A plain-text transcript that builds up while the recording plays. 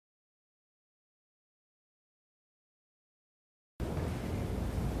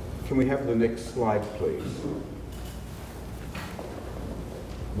Can we have the next slide, please?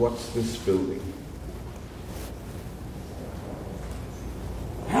 What's this building?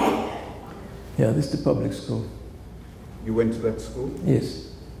 Yeah, this is the public school. You went to that school? Yes.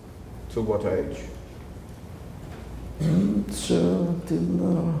 Till what age? Till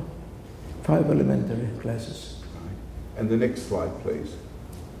 5 elementary classes. Right. And the next slide, please.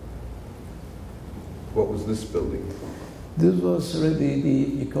 What was this building? This was already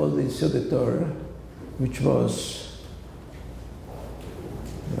we called the Torah, which was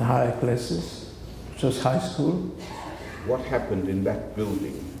the higher classes, which was high school. What happened in that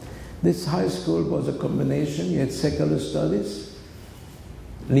building? This high school was a combination. You had secular studies,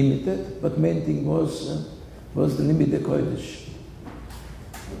 limited, but main thing was the Limit Kodesh.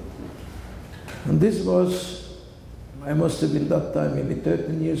 And this was, I must have been that time maybe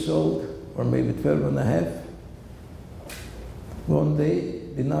 13 years old, or maybe 12 and a half. One day,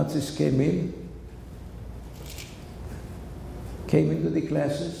 the Nazis came into the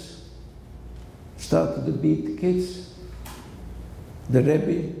classes, started to beat the kids. The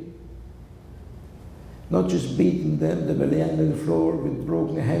Rebbe, not just beating them, they were laying on the floor with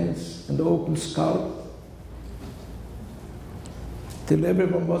broken hands and open scalp. Till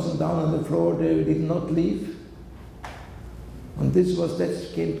everyone wasn't down on the floor, they did not leave. And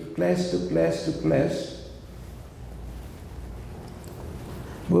that came class to class to class.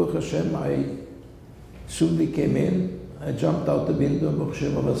 Baruch Hashem, I soon came in, I jumped out the window, and Baruch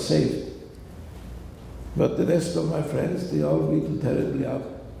Hashem, I was saved. But the rest of my friends, they all beaten terribly up.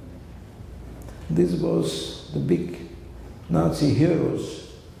 This was the big Nazi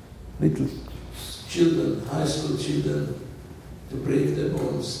heroes, little children, high school children, to break their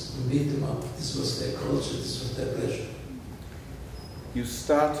bones and beat them up. This was their culture, this was their pleasure. You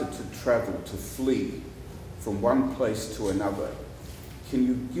started to travel, to flee from one place to another. Can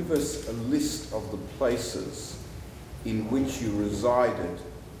you give us a list of the places in which you resided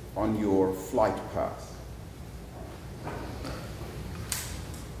on your flight path?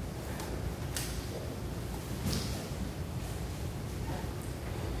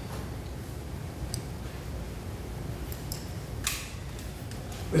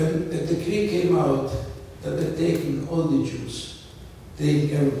 When the decree came out that they'd taken all the Jews,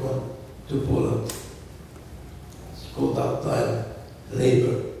 taking everyone to Poland, it's called that time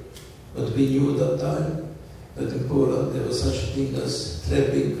labor. But we knew that time that in Poland there was such a thing as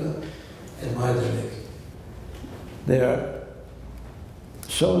Treblinka and Majdanek. Their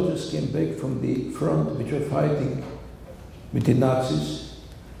soldiers came back from the front, which were fighting with the Nazis,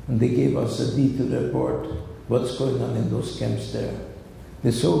 and they gave us a detailed report what's going on in those camps there.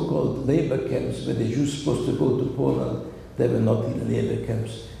 The so-called labor camps where the Jews supposed to go to Poland, they were not labor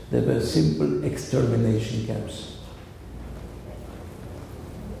camps. They were simple extermination camps.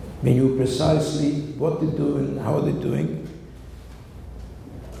 We knew precisely what they're doing, how they're doing.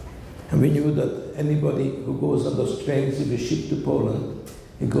 And we knew that anybody who goes on those trains, if he's shipped to Poland,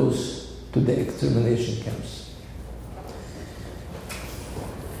 he goes to the extermination camps.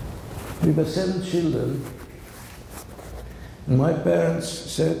 We were 7 children. And my parents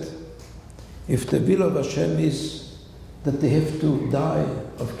said, if the will of Hashem is that they have to die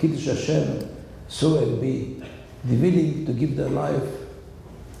of Kiddush Hashem, so it be. They're willing to give their life,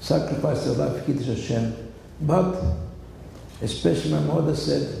 sacrifice their life for Kiddush Hashem. But, especially my mother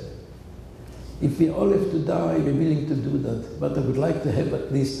said, if we all have to die, we're willing to do that. But I would like to have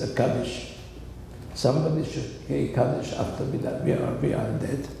at least a Kaddish. Somebody should say Kaddish after we are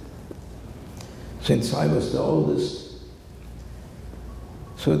dead. Since I was the oldest,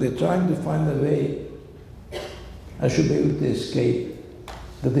 so they're trying to find a way I should be able to escape,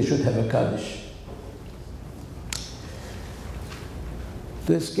 that they should have a Kaddish.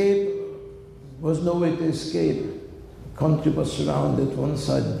 To escape was no way to escape. The country was surrounded, one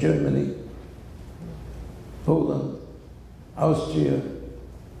side Germany, Poland, Austria.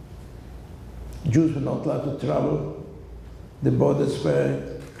 Jews were not allowed to travel. The borders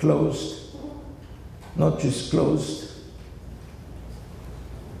were closed, not just closed.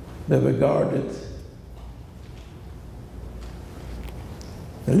 They were guarded.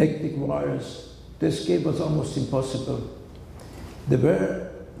 Electric wires. The escape was almost impossible. There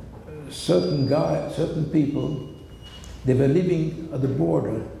were certain people, they were living at the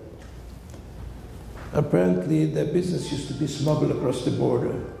border. Apparently their business used to be smuggled across the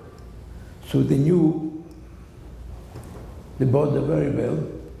border. So they knew the border very well.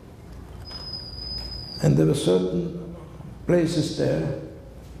 And there were certain places there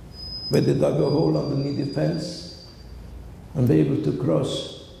where they dug a hole underneath the fence and were able to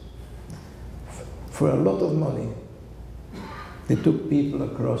cross for a lot of money. they took people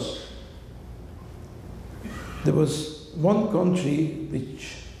across. There was one country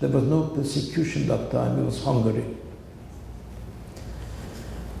which there was no persecution that time, it was Hungary.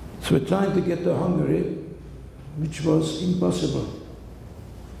 So we're trying to get to Hungary, which was impossible.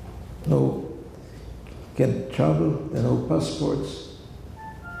 No, can't travel, there are no passports.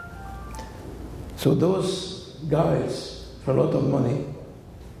 So those guys, for a lot of money,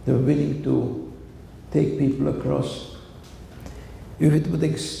 they were willing to take people across. If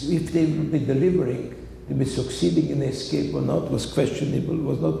they would be delivering, to be succeeding in escape or not was questionable,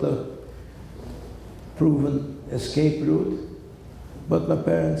 was not a proven escape route. But my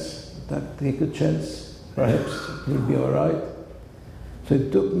parents thought, take a chance, perhaps it will be all right. So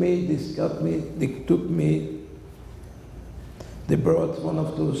it took me, they brought one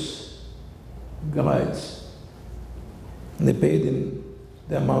of those guides, and they paid him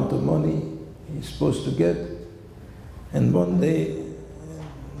the amount of money he's supposed to get. And one day,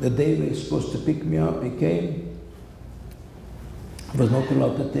 the day they were supposed to pick me up, he came. I was not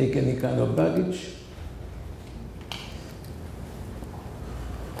allowed to take any kind of baggage.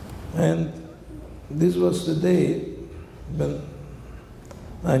 And this was the day when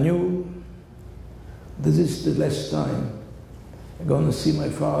I knew this is the last time I'm going to see my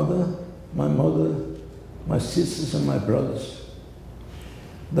father, my mother, my sisters and my brothers.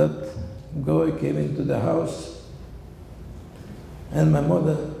 That guy came into the house and my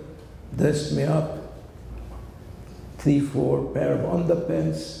mother dressed me up, 3-4 pair of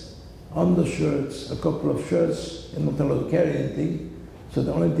underpants, undershirts, a couple of shirts, and not allowed to carry anything. So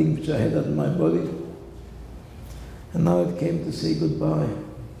the only thing which I had on my body. And now it came to say goodbye.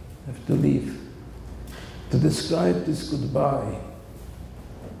 I have to leave. To describe this goodbye,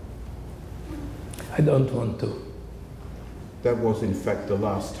 I don't want to. That was in fact the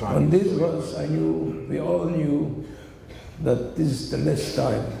last time. And this was, I knew, we all knew that this is the last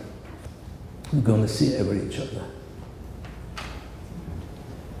time we're going to see ever each other.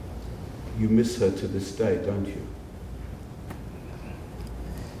 You miss her to this day, don't you?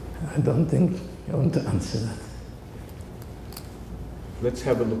 I don't think I want to answer that. Let's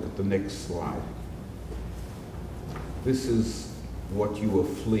have a look at the next slide. This is what you were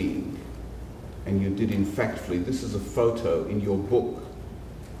fleeing, and you did in fact flee. This is a photo in your book,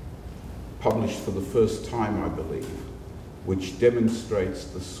 published for the first time, I believe, which demonstrates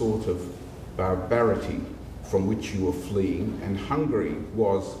the sort of barbarity from which you were fleeing. And Hungary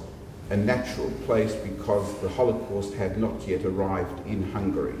was a natural place because the Holocaust had not yet arrived in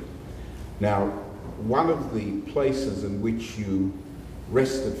Hungary. Now, one of the places in which you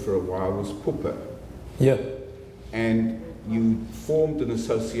rested for a while was Pupa. Yeah. And you formed an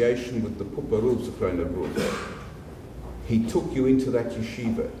association with the Pupa Rufsakroner. He took you into that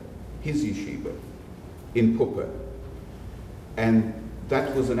yeshiva, his yeshiva, in Pupa. And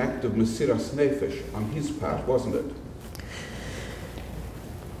that was an act of Mesiras Nefesh on his part, wasn't it?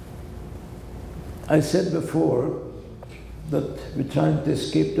 I said before that we tried to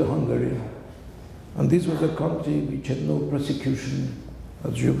escape to Hungary, and this was a country which had no persecution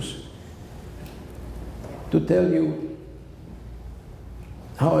of Jews. To tell you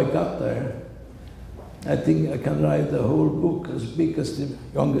how I got there, I think I can write a whole book as big as the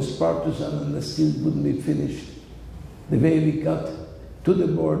youngest partisan, and it still wouldn't be finished. The way we got to the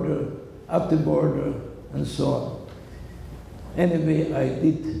border, at the border, and so on. Anyway, I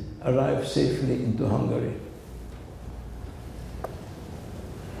did arrive safely into Hungary.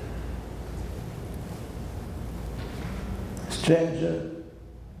 Stranger,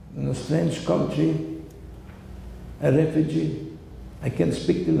 in a strange country, a refugee. I can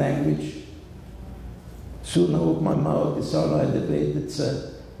speak the language. Soon I opened my mouth, it's all right, it's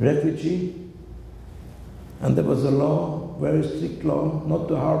a refugee. And there was a law, very strict law, not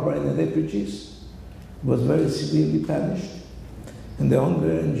to harbor any refugees. It was very severely punished. And the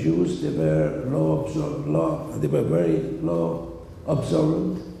Hungarian Jews, they were they were very law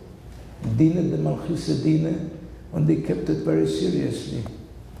observant, Dine, the Malchus Dine, and they kept it very seriously.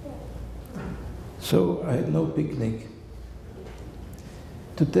 So I had no picnic.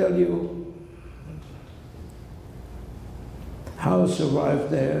 To tell you how I survived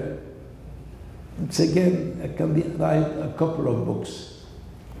there, it's again, I can write a couple of books.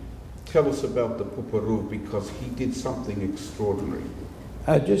 Tell us about the Puparu, because he did something extraordinary.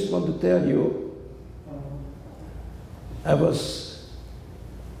 I just want to tell you, I was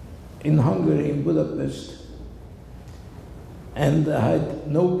in Hungary, in Budapest, and I had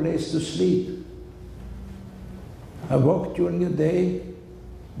no place to sleep. I walked during the day,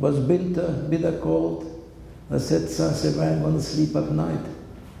 was bitter cold. I said, Saint-Severin, I'm going to sleep at night.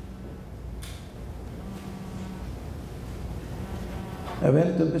 I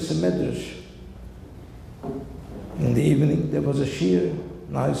went to Beis Medrash. In the evening there was a shiur,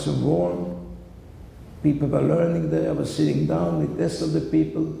 nice and warm. People were learning there. I was sitting down with the rest of the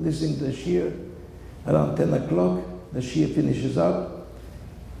people listening to the shiur. Around 10 o'clock, the shiur finishes up.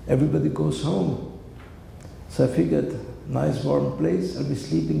 Everybody goes home. So I figured, nice warm place, I'll be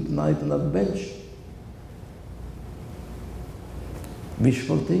sleeping tonight on that bench.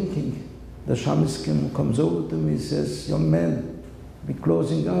 Wishful thinking. The shamus comes over to me and says, young man, we're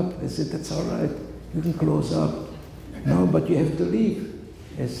closing up. I said, that's all right, you can close up. No, but you have to leave.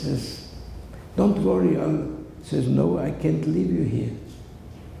 He says, don't worry. He says, no, I can't leave you here.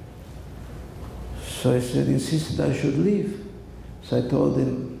 So I said, he insisted I should leave. So I told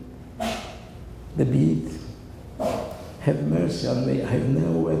him, the Beat, have mercy on me. I have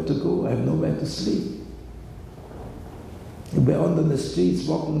nowhere to go. I have nowhere to sleep. We're on the streets,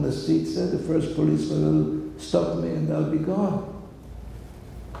 walking the streets there. The first policeman will stop me and I'll be gone.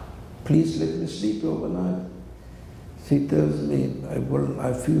 Please let me sleep overnight. So he tells me,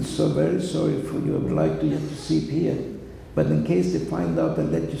 I feel so very sorry for you. I would like you to sleep here. But in case they find out I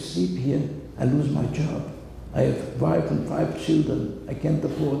let you sleep here, I lose my job. I have a wife and 5 children. I can't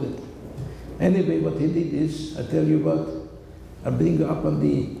afford it. Anyway, what he did is, I tell you what, I'll bring you up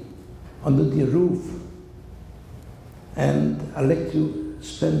under the roof and I'll let you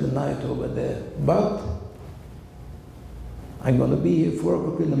spend the night over there. But I'm going to be here 4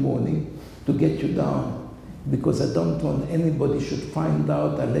 o'clock in the morning to get you down because I don't want anybody should find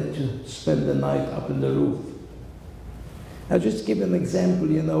out I let you spend the night up in the roof. I'll just give an example,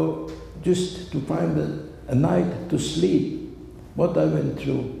 just to find a night to sleep, what I went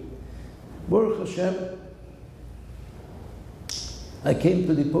through. Baruch Hashem, I came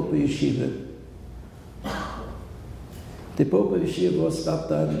to the Popa Yeshiva. The Popa Yeshiva was that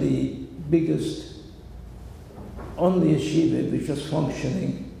time the biggest, only yeshiva which was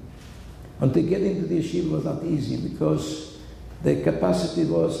functioning. And to get into the yeshiva was not easy because the capacity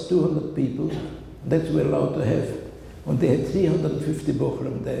was 200 people. That we were allowed to have. And they had 350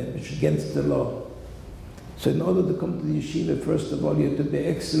 bochrim there, which is against the law. So in order to come to the yeshiva, first of all, you have to be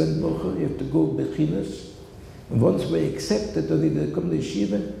excellent bocher, you have to go bechinas. And once we accepted and they come to the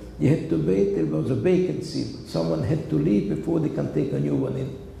yeshiva, you had to wait, there was a vacancy. Someone had to leave before they can take a new one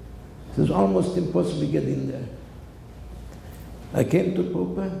in. So it was almost impossible to get in there. I came to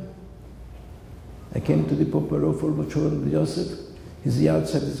Popa. I came to the Popa Rofel Bachor Yosef. His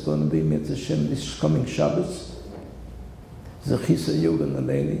yahrzeit is going to be Metz Hashem this coming Shabbos. Zechisa Yugan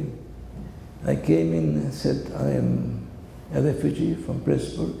Aleni. I came in and said, I am a refugee from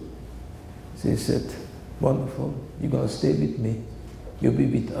Pressburg. So he said, wonderful, you're going to stay with me. You'll be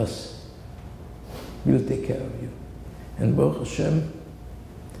with us. We'll take care of you. And Baruch Hashem,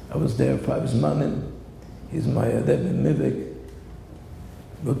 I was there 5 Zmanim. He's my Rebbe Mivek.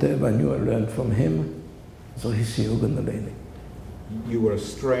 Whatever I knew, I learned from him. So he's Yugan Aleni. You were a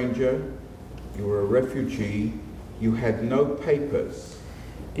stranger, you were a refugee, you had no papers.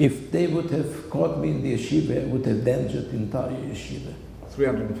 If they would have caught me in the yeshiva, I would have endangered the entire yeshiva.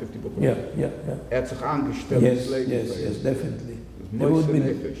 350 books. Yeah. Hat sich angestellt. Yes, definitely. There would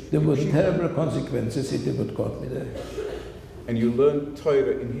be terrible consequences if they would caught me there. And you learned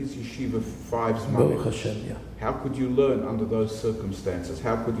Torah in his yeshiva 5 months. Baruch Hashem, yeah. How could you learn under those circumstances?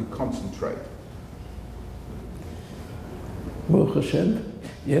 How could you concentrate? Baruch Hashem,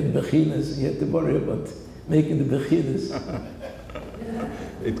 you had beginners, you had to worry about making the beginners.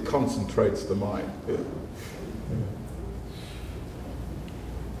 It concentrates the mind. Yeah.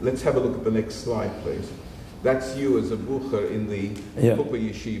 Let's have a look at the next slide, please. That's you as a bucher in the Popa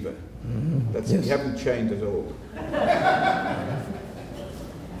Yeshiva. Yes. You haven't changed at all.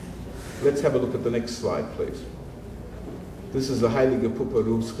 Let's have a look at the next slide, please. This is the Heilige Popa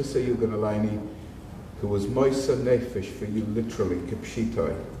Ruf Chisa Yugan Aleini, who was Moisa Nefesh for you, literally,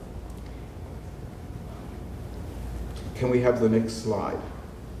 Kipshitoi. Can we have the next slide?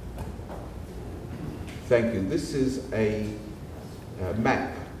 Thank you. This is a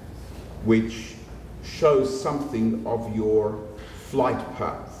map which shows something of your flight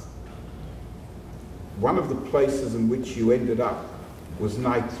path. One of the places in which you ended up was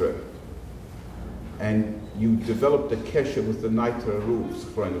Nitra, and you developed a kesher with the Nitra rules,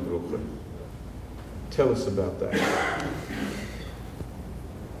 Freunde Brooklyn. Tell us about that.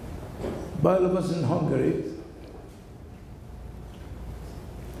 While I was in Hungary,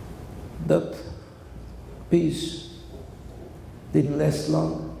 that peace didn't last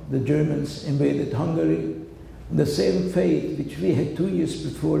long. The Germans invaded Hungary. The same fate which we had 2 years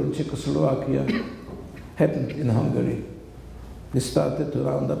before in Czechoslovakia happened in Hungary. They started to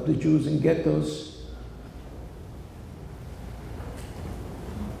round up the Jews in ghettos.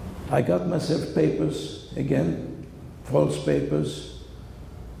 I got myself papers, again, false papers,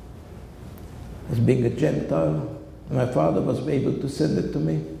 as being a Gentile. My father was able to send it to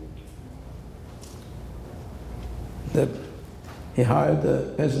me. He hired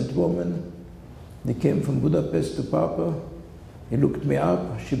a peasant woman. They came from Budapest to Papa. He looked me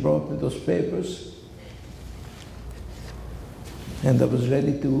up. She brought me those papers. And I was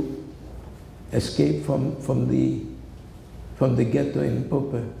ready to escape from the ghetto in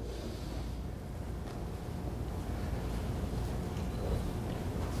Pope.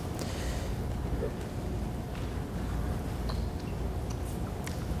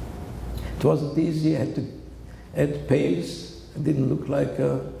 It wasn't easy. I had pails. I didn't look like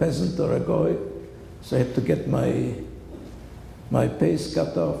a peasant or a goy, so I had to get my pails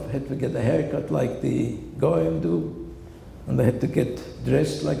cut off. I had to get a haircut like the goyim do, and I had to get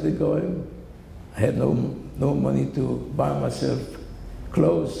dressed like the goyim. I had no money to buy myself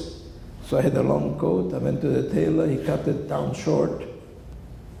clothes, so I had a long coat. I went to the tailor. He cut it down short,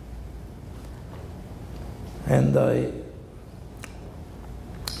 and I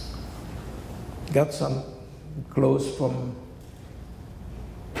got some clothes from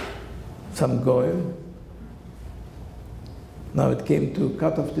some goyim. Now it came to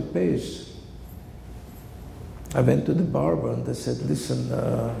cut off the pace. I went to the barber and I said, listen,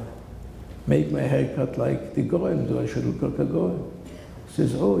 make my hair cut like the goyim do. I should look like a goyim. He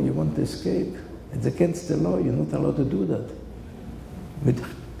says, oh, you want to escape? It's against the law. You're not allowed to do that. With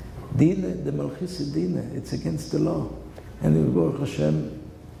dine, the malchis dine, it's against the law. And in Baruch Hashem,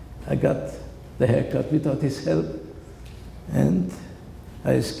 I got the haircut without his help, and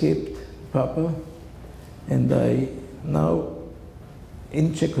I escaped Papa, and I now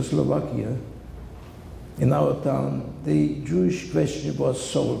in Czechoslovakia, in our town, the Jewish question was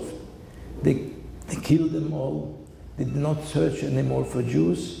solved. They killed them all. They did not search anymore for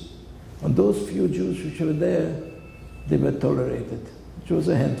Jews. And those few Jews which were there, they were tolerated, which was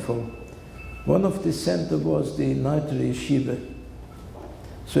a handful. One of the center was the Nitre Yeshiva.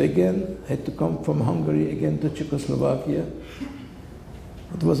 So again, I had to come from Hungary again to Czechoslovakia.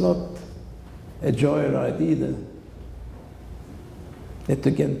 It was not a joyride either. I had to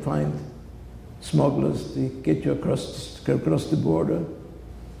again find smugglers to get you across the border.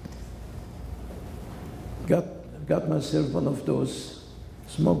 Got myself one of those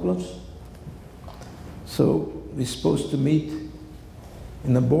smugglers. So we're supposed to meet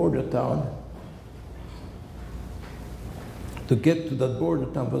in a border town. To get to that border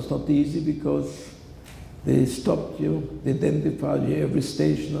town was not easy because they stopped you, they identified you every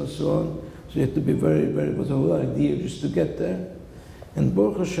station and so on. So you had to be it was a whole idea just to get there. And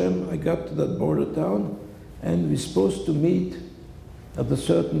Baruch Hashem, I got to that border town, and we're supposed to meet at a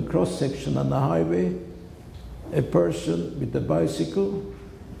certain cross-section on the highway, a person with a bicycle,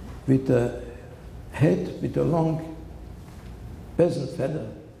 with a head, with a long peasant feather.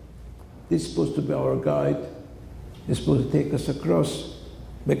 This is supposed to be our guide. He's supposed to take us across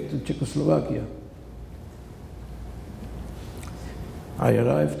back to Czechoslovakia. I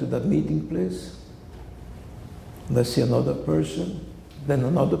arrived to that meeting place, and I see another person. Then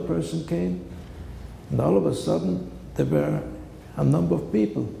another person came, and all of a sudden there were a number of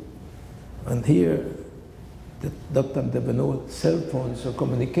people. And here, that time there were no cell phones or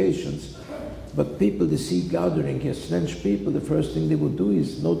communications, but people they see gathering here, strange people, the first thing they would do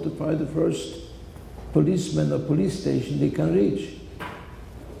is notify the first policeman or police station they can reach.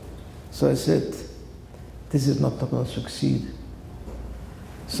 So I said, this is not going to succeed.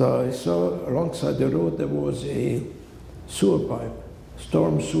 So I saw alongside the road there was a sewer pipe,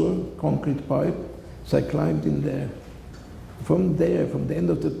 storm sewer, concrete pipe. So I climbed in there. From there, from the end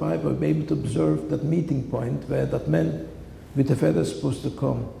of the pipe, I was able to observe that meeting point where that man with the feather is supposed to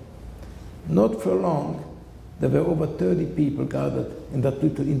come. Not for long, there were over 30 people gathered in that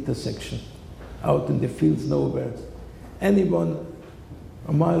little intersection, out in the fields nowhere. Anyone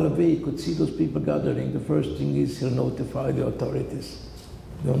a mile away could see those people gathering. The first thing is he'll notify the authorities,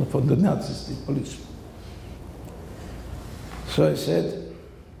 for the Nazis, the police. So I said,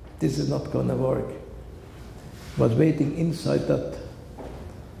 this is not going to work. I was waiting inside that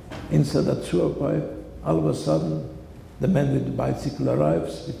sewer pipe. All of a sudden, the man with the bicycle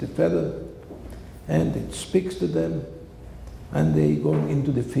arrives with the feather, and it speaks to them, and they go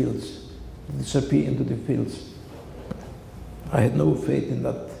into the fields, disappear into the fields. I had no faith in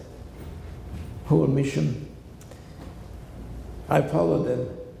that whole mission. I followed them,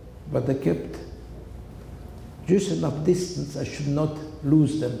 but I kept just enough distance I should not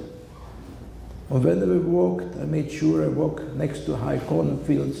lose them. And whenever I walked, I made sure I walked next to high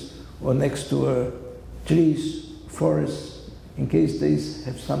cornfields or next to trees, forests, in case they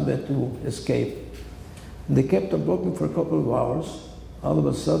have somewhere to escape. And they kept on walking for a couple of hours. All of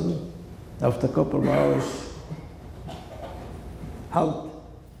a sudden, after a couple of hours, halt.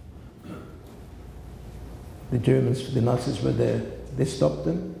 The Germans, the Nazis were there. They stopped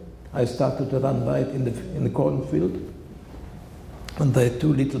them. I started to run right in the cornfield. And I had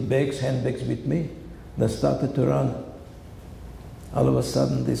 2 little bags, handbags with me. And I started to run. All of a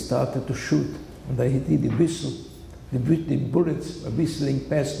sudden, they started to shoot. And I hit the whistle. The bullets were whistling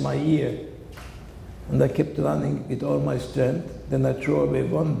past my ear. And I kept running with all my strength. Then I threw away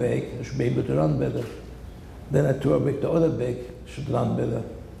one bag, I should be able to run better. Then I threw away the other bag, I should run better.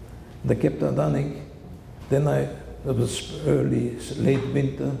 And I kept on running. Then it was late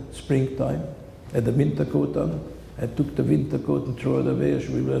winter, springtime. I had a winter coat on. I took the winter coat and threw it away, I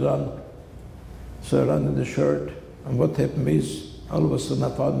should be able to run. So I ran in the shirt. And what happened is, all of a sudden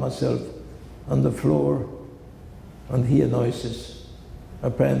I found myself on the floor and hear noises.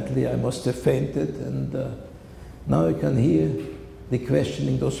 Apparently I must have fainted, and now I can hear the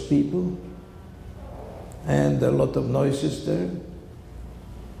questioning those people, and a lot of noises there.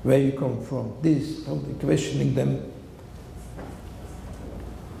 Where you come from? This, questioning them.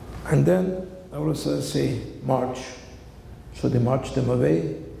 And then I also say, march. So they march them away.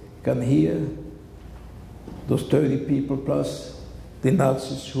 You can hear those 30 people plus the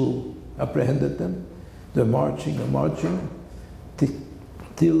Nazis who apprehended them. They're marching and marching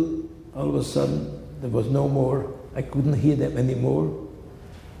till all of a sudden there was no more. I couldn't hear them anymore.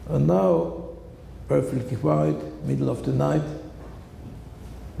 And now, perfectly quiet, middle of the night,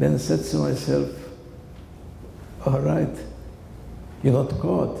 then I said to myself, all right, you're not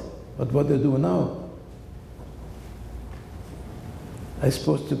God, but what do I do now? I'm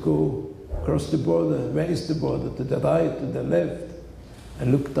supposed to go across the border. Where is the border? To the right, to the left? I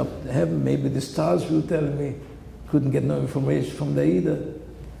looked up to heaven, maybe the stars will tell me. Couldn't get no information from there either.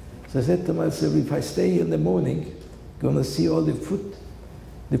 So I said to myself, if I stay here in the morning, I'm going to see all the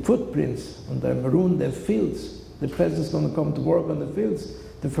footprints, and I maroon their fields. The president's going to come to work on the fields.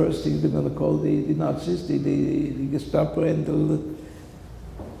 The first thing they're going to call the Nazis, the Gestapo, and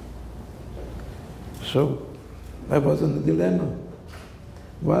so I was in a dilemma.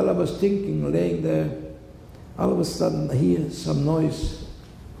 While I was thinking, laying there, all of a sudden I hear some noise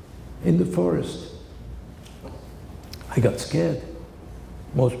in the forest. I got scared.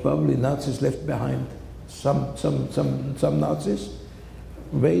 Most probably Nazis left behind. Some Nazis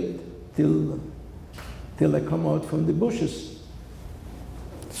wait till I come out from the bushes.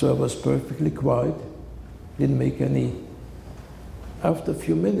 So I was perfectly quiet, didn't make any. After a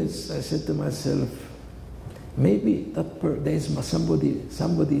few minutes, I said to myself, maybe there's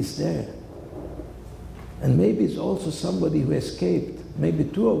somebody is there. And maybe it's also somebody who escaped. Maybe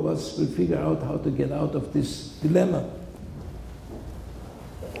 2 of us will figure out how to get out of this dilemma.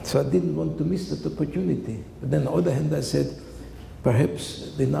 So I didn't want to miss that opportunity. But then on the other hand, I said,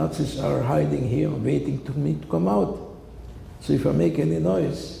 perhaps the Nazis are hiding here, waiting for me to come out. So if I make any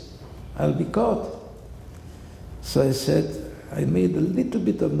noise, I'll be caught. So I said, I made a little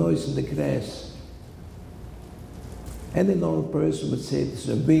bit of noise in the grass. Any normal person would say it's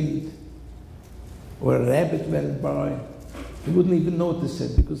a wind, or a rabbit went by. You wouldn't even notice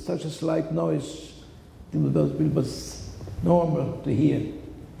it, because such a slight noise was normal to hear.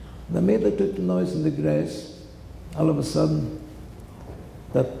 And I made a little noise in the grass. All of a sudden,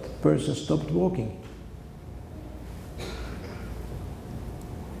 that person stopped walking.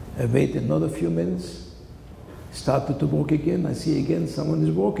 I waited another few minutes, started to walk again. I see again someone is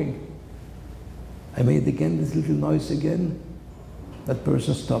walking. I made again this little noise again. That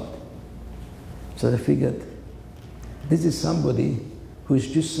person stopped. So I figured, this is somebody who is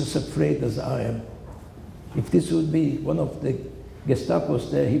just as afraid as I am. If this would be one of the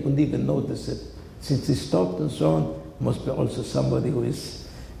Gestapos there, he wouldn't even notice it. Since he stopped and so on, must be also somebody who is.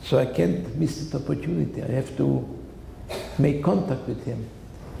 So I can't miss that opportunity. I have to make contact with him.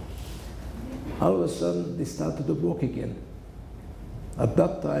 All of a sudden, they started to walk again. At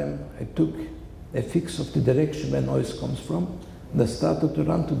that time, I took a fix of the direction where noise comes from, and I started to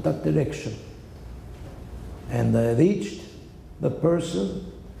run to that direction. And I reached the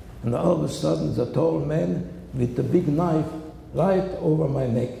person, and all of a sudden, there's a tall man with a big knife right over my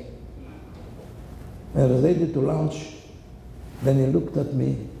neck. And I was ready to launch. Then he looked at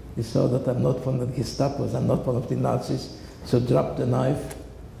me. He saw that I'm not from the Gestapos, I'm not one of the Nazis, so dropped the knife.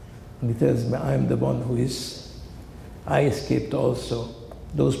 And he tells me, I'm the one who is. I escaped also.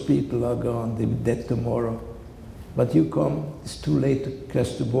 Those people are gone, they'll be dead tomorrow. But you come, it's too late to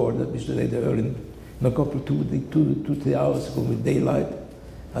cross the border, it's too late early. In a couple, 2-3 hours ago with daylight,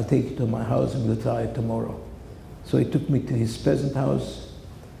 I'll take you to my house and we'll try it tomorrow. So he took me to his peasant house,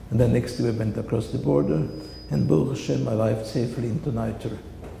 and then next day we went across the border, and Baruch Hashem arrived safely into Nitra.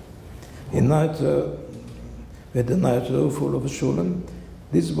 In Nitra, we had the Nitra full of Shulam.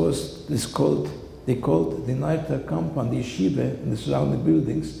 They called the Nitra compound, the yeshiva, and the surrounding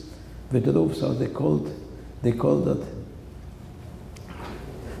buildings, with the roofs out, they called that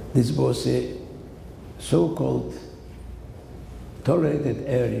this was a so-called tolerated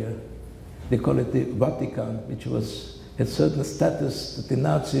area. They call it the Vatican, which had certain status that the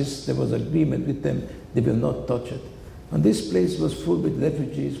Nazis, there was agreement with them, they will not touch it. And this place was full with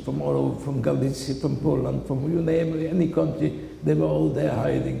refugees from all over, from Galicia, from Poland, from you name it, any country, they were all there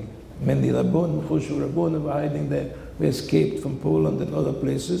hiding. Many Rabbonim were hiding there. We escaped from Poland and other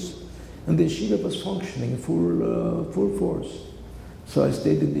places. And the yeshiva was functioning full force. So I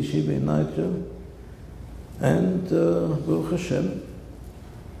stayed in the yeshiva in Nitra, and Baruch Hashem.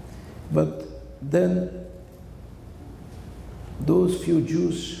 But then those few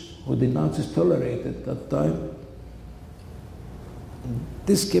Jews who the Nazis tolerated at that time,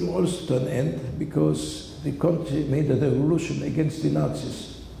 this came also to an end because the country made a revolution against the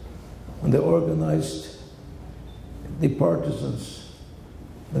Nazis. And they organized the partisans.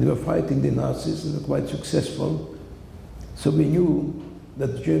 And they were fighting the Nazis, and they were quite successful. So we knew that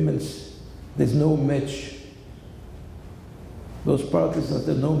the Germans, there's no match. Those partisans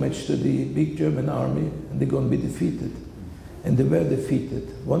are no match to the big German army, and they're going to be defeated. And they were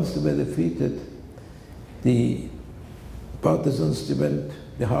defeated. Once they were defeated, the partisans, the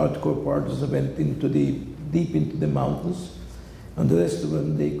hardcore partisans went deep into the mountains, and the rest of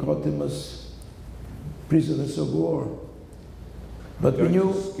them, they caught them as prisoners of war. But we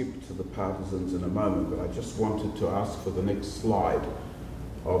knew... to skip to the partisans in a moment, but I just wanted to ask for the next slide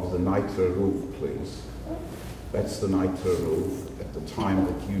of the Nitra Ruf, please. That's the Nitra Ruf at the time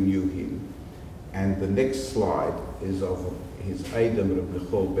that you knew him. And the next slide is of his Adam Reb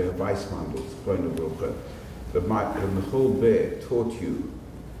Michal Ber Weissmandel's Zchrono Livracha. Reb Michal Ber taught you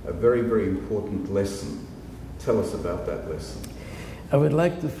a very, very important lesson. Tell us about that lesson. I would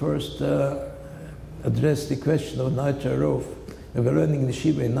like to first address the question of Nitra Ruf. We were running the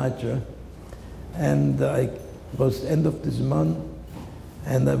Shiva in Nitra, and I was the end of this month,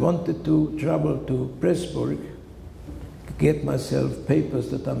 and I wanted to travel to Pressburg to get myself papers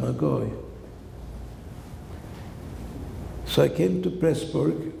that I'm a goy. So I came to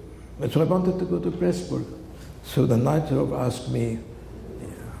Pressburg, so I wanted to go to Pressburg. So the Nitra Ruf asked me,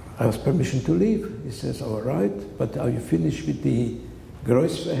 I asked permission to leave. He says, all right, but are you finished with the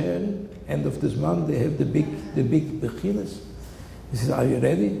Großverhören? End of this month, they have the big beginners. He said, are you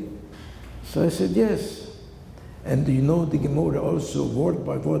ready? So I said, yes. And do you know the Gemara also word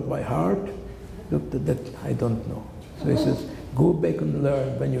by heart? Look, that I don't know. So he says, go back and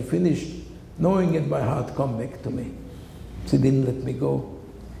learn. When you finish knowing it by heart, come back to me. So he didn't let me go.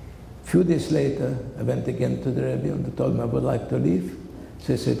 A few days later, I went again to the Rebbe and they told me I would like to leave.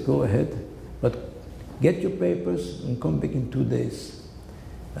 So he said, go ahead, but get your papers and come back in 2 days.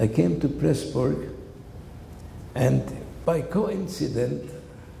 I came to Pressburg, and by coincidence,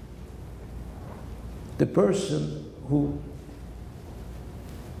 the person who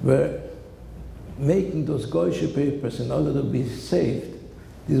were making those Goyshe papers in order to be saved,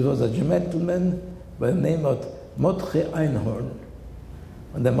 this was a gentleman by the name of Motche Einhorn.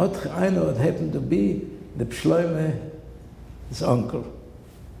 And the Motche Einhorn happened to be the Pshloime, his uncle.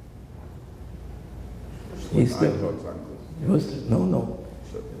 He's the uncle? No.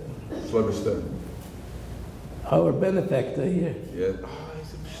 Our benefactor here. Yeah. Oh,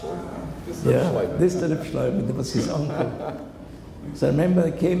 he's a Pshloime. This is the Pshloime. That was his uncle. So I remember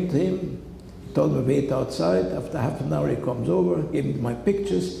I came to him, he told me wait outside. After half an hour he comes over, gave me my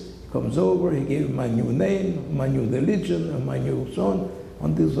pictures, he comes over, he gave me my new name, my new religion, and my new son.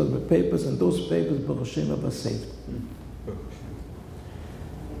 And these were the papers, and those papers, Baruch Hashem, were saved.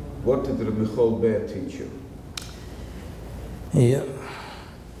 What did Rabbi Michal Ber teach you? Yeah.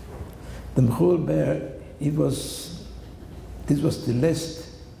 The Michal Ber, this was the last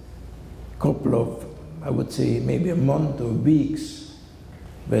couple of, I would say, maybe a month or weeks,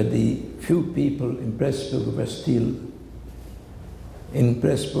 where the few people in Pressburg were still in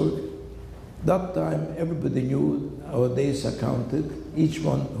Pressburg. That time, everybody knew our days are counted. Each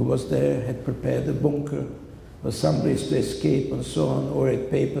one who was there had prepared a bunker or some place to escape and so on, or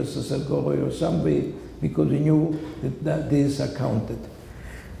had papers as a goy or some way, because we knew that days are counted.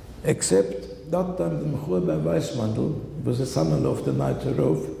 Except that time the Michal Ber Weissmandel was the son-in-law of the Nitra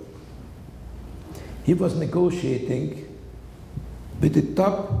Ruf. He was negotiating with the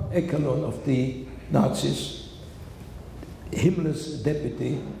top echelon of the Nazis, Himmler's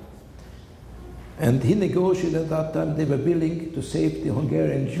deputy, And he negotiated at that time, they were willing to save the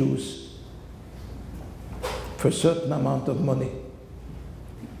Hungarian Jews for a certain amount of money.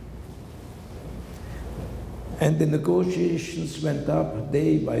 And the negotiations went up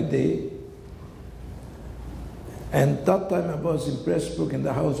day by day. And that time I was in Pressburg in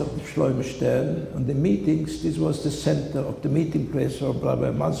the house of the Shlomo Stern. And the meetings, this was the center of the meeting place for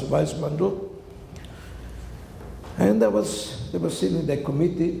Rabbi Weissmandl. And they were sitting in the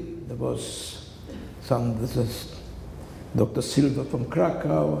committee. There was Dr. Silver from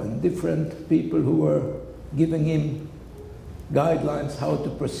Krakow and different people who were giving him guidelines how to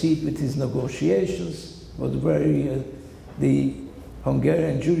proceed with his negotiations. It was very, the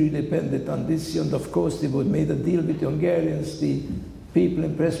Hungarian Jewry depended on this, and of course they would made a deal with the Hungarians. The people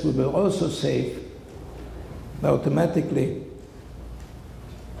in Pressburg were also safe automatically.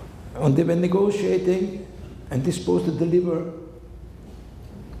 And they were negotiating, and they're supposed to deliver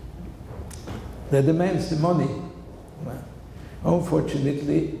their demands, the money. Well,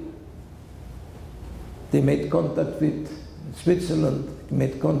 unfortunately, they made contact with Switzerland,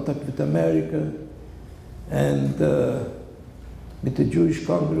 made contact with America, and with the Jewish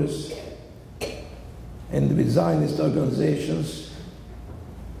Congress, and with Zionist organizations,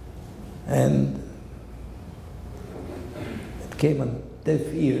 and it came on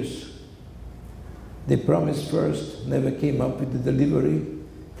deaf ears. They promised first, never came up with the delivery,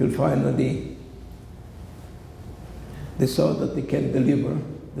 till finally they saw that they can't deliver.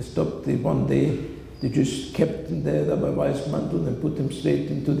 They stopped it one day. They just kept him there, Rabbi Weissmandl, and put him straight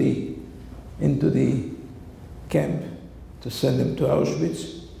into the camp to send him to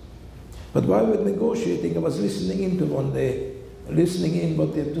Auschwitz. But while we were negotiating, I was listening into one day, listening in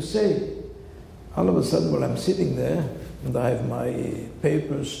what they had to say. All of a sudden, while I'm sitting there, and I have my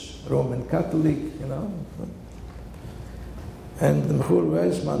papers, Roman Catholic, you know, and the Mechur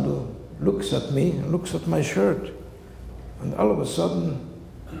Weissmandl looks at me and looks at my shirt. And all of a sudden,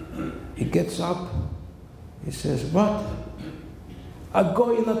 he gets up, he says, "What? A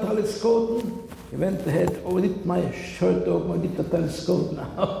goy in a teleskoten?" He went ahead, ripped my shirt open, ripped the teleskoten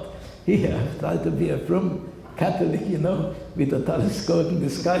out. Here, I tried to be a frum Catholic, you know, with a teleskoten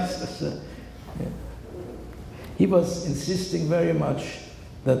disguised. Yeah. He was insisting very much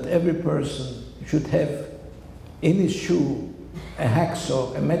that every person should have in his shoe a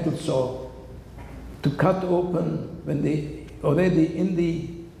hacksaw, a metal saw, to cut open when they already in the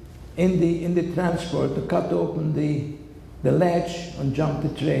transport, to cut open the latch and jump the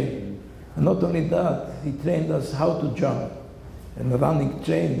train. And not only that, he trained us how to jump. And a running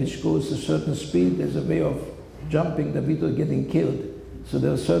train which goes a certain speed, there's a way of jumping that without getting killed. So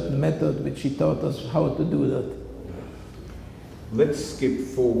there's a certain method which he taught us how to do that. Let's skip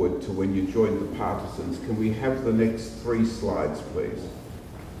forward to when you joined the partisans. Can we have the next 3 slides, please?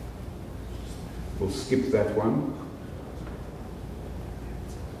 We'll skip that one.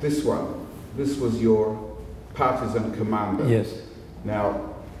 This one. This was your partisan commander. Yes.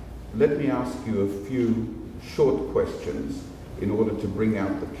 Now, let me ask you a few short questions in order to bring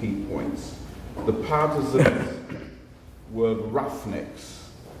out the key points. The partisans were roughnecks.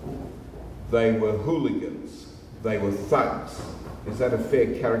 They were hooligans. They were thugs. Is that a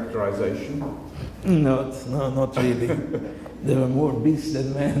fair characterization? No, not really. They were more beasts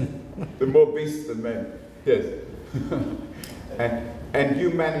than men. They're more beasts than men, yes. And you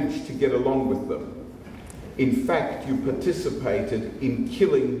managed to get along with them. In fact, you participated in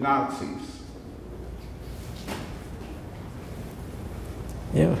killing Nazis.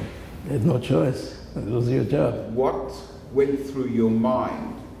 Yeah, you had no choice. It was your job. What went through your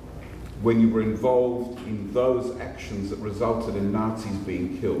mind when you were involved in those actions that resulted in Nazis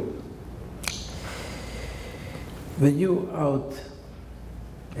being killed? When you out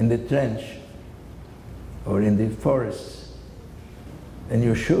in the trench or in the forest and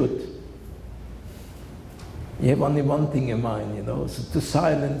you shoot, you have only one thing in mind, you know, so to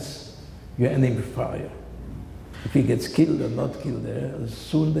silence your enemy fire. If he gets killed or not killed there,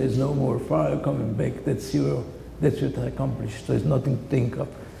 soon there's no more fire coming back. That's what I accomplished. There's nothing to think of.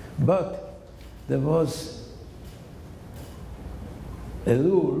 But there was a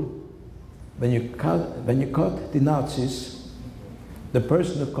rule: when you caught the Nazis, the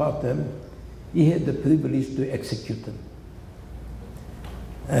person who caught them, he had the privilege to execute them.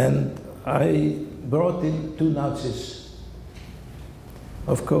 And I brought in 2 Nazis.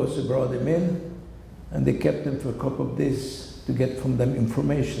 Of course, I brought them in, and they kept them for a couple of days to get from them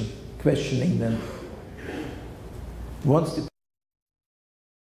information, questioning them. Once the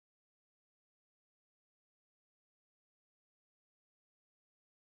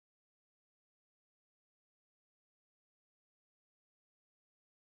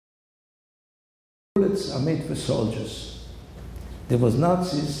bullets are made for soldiers. There was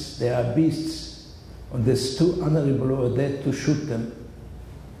Nazis, they are beasts, and there's too honorable over there to shoot them.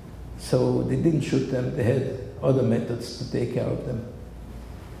 So they didn't shoot them, they had other methods to take care of them.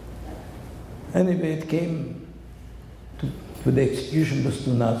 Anyway, it came to the execution of those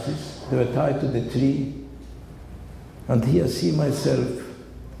two Nazis. They were tied to the tree. And here I see myself,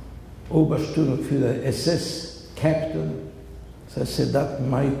 Obersturmführer, SS captain. So I said, that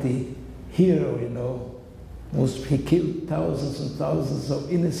mighty hero, you know, he killed thousands and thousands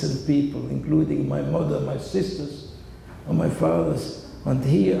of innocent people, including my mother, my sisters, and my fathers. And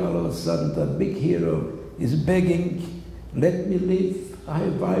here, all of a sudden, that big hero is begging, let me live, I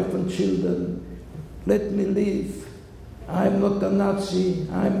have wife and children, let me live, I'm not a Nazi,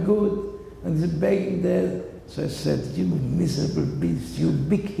 I'm good. And he's begging there. So I said, you miserable beast, you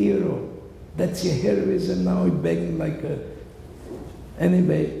big hero, that's your heroism, now you're begging like a...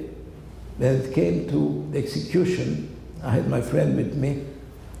 Anyway, when it came to the execution, I had my friend with me,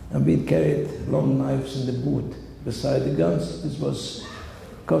 and we carried long knives in the boot beside the guns. This was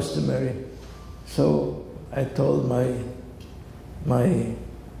customary. So I told my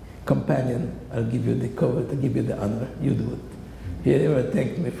companion, I'll give you the cover, I'll give you the honor, you do it. He never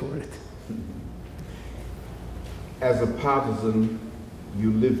thanked me for it. As a partisan,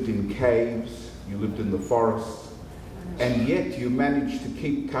 you lived in caves, you lived in the forests, and yet you managed to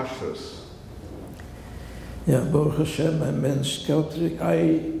keep kashrus. Yeah, Baruch Hashem, I managed.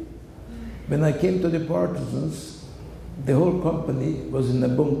 When I came to the partisans, the whole company was in a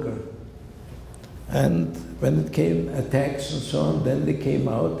bunker. And when it came attacks and so on, then they came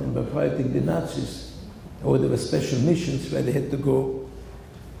out and were fighting the Nazis. Or there were special missions where they had to go.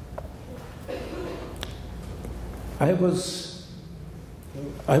 I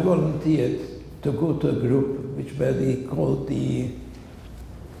volunteered to go to a group which were they called the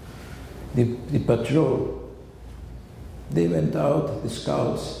patrol. They went out, the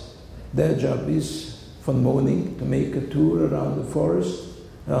scouts. Their job is from morning to make a tour around the forest,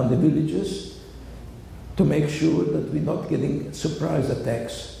 around the villages, to make sure that we're not getting surprise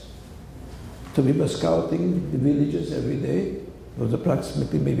attacks. So we were scouting the villages every day. It was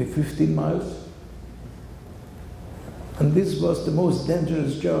approximately maybe 15 miles. And this was the most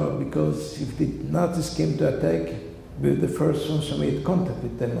dangerous job, because if the Nazis came to attack, we were the first ones who made contact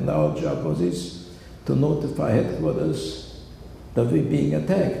with them. And our job was to notify headquarters that we're being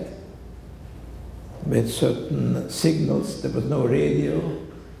attacked. We had certain signals, there was no radio,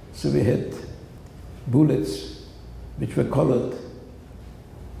 so we had bullets which were colored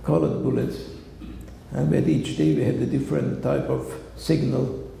bullets. And with each day we had a different type of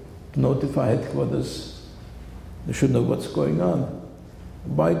signal to notify headquarters. They should know what's going on.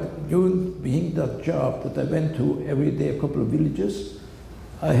 By doing that job that I went to every day, a couple of villages,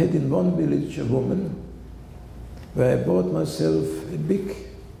 I had in one village a woman where I bought myself a big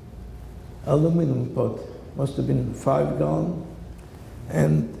aluminum pot, must have been 5 gallon,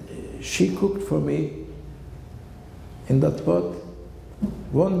 and she cooked for me in that pot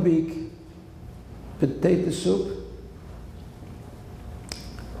 1 week potato soup,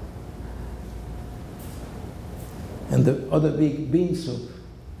 and the other week bean soup.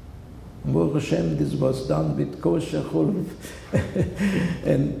 And Baruch Hashem, this was done with kosher chulv.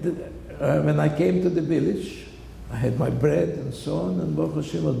 And when I came to the village, I had my bread and so on, and Baruch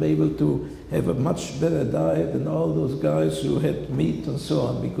Hashem was able to have a much better diet than all those guys who had meat and so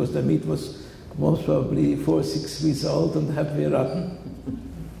on, because the meat was most probably 4 or 6 weeks old and halfway rotten.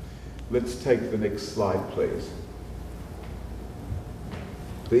 Let's take the next slide, please.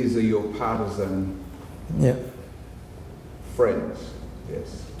 These are your partisan friends,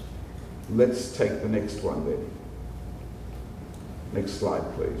 yes. Let's take the next one then. Next slide,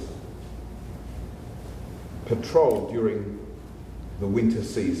 please. Patrol during the winter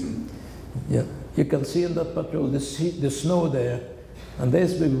season. Yeah, you can see in that patrol the snow there. And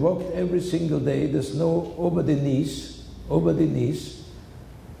as we walked every single day, the snow over the knees.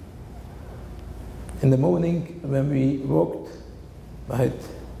 In the morning, when we walked, I had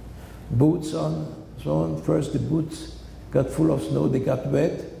boots on, so on. First the boots got full of snow, they got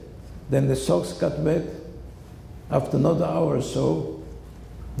wet. Then the socks got wet. After another hour or so,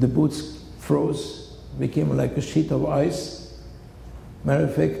 the boots froze, became like a sheet of ice. Matter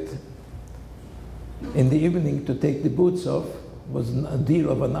of fact, in the evening to take the boots off was a deal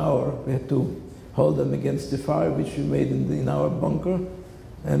of an hour. We had to hold them against the fire, which we made in our bunker,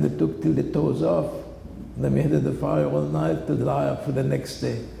 and it took till the toes off. And then we had the fire all night to dry up for the next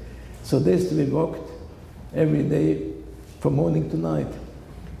day. So this we walked every day from morning to night.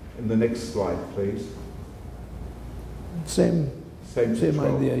 And the next slide, please. Same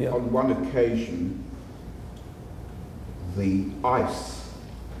idea, yeah. On one occasion, the ice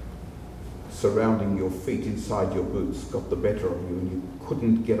surrounding your feet inside your boots got the better of you and you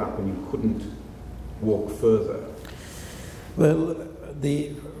couldn't get up and you couldn't walk further? Well,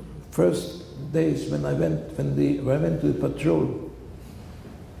 the first days when I went to the patrol,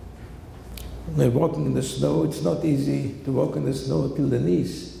 walking in the snow, it's not easy to walk in the snow till the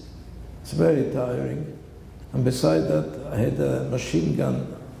knees. It's very tiring. And beside that, I had a machine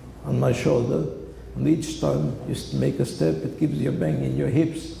gun on my shoulder, and each time you make a step, it gives you a bang in your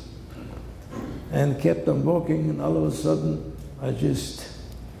hips. And kept on walking, and all of a sudden,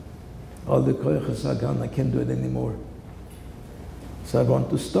 all the koiches are gone, I can't do it anymore. So I want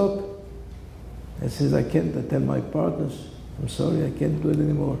to stop. I said, I can't. I tell my partners, I'm sorry, I can't do it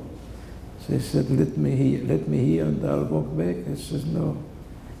anymore. So he said, let me here and I'll walk back. I said, no,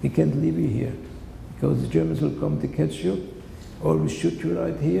 we can't leave you here, because the Germans will come to catch you, or we shoot you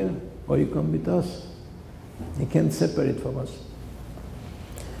right here, or you come with us. You can't separate from us.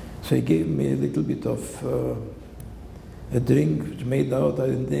 So he gave me a little bit of a drink made out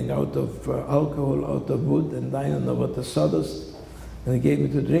of alcohol, out of wood, and I don't know what the sawdust. And he gave me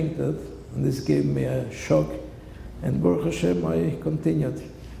to drink that, and this gave me a shock. And Baruch Hashem, I continued.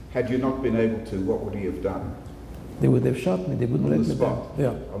 Had you not been able to, what would he have done? They would have shot me. They wouldn't let me down.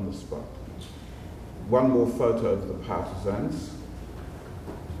 Yeah. On the spot. One more photo of the partisans.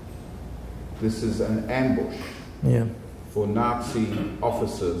 This is an ambush for Nazi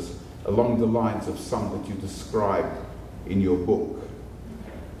officers along the lines of some that you describe in your book.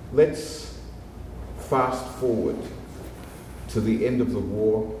 Let's fast forward to the end of the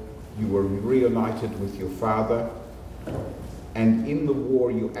war. You were reunited with your father, and in the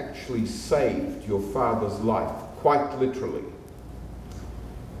war you actually saved your father's life, quite literally.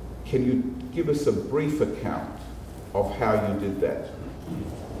 Can you give us a brief account of how you did that?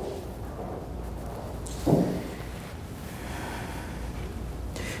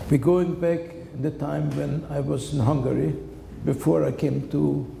 We're going back in the time when I was in Hungary, before I came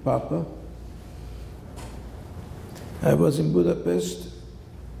to Papa. I was in Budapest,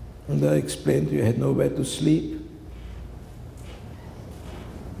 and I explained to you I had nowhere to sleep.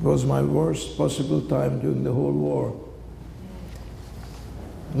 It was my worst possible time during the whole war.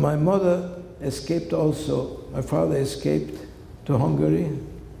 My mother escaped also. My father escaped to Hungary.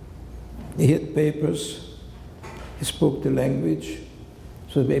 He had papers. He spoke the language,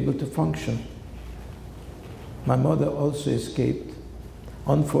 so he was able to function. My mother also escaped.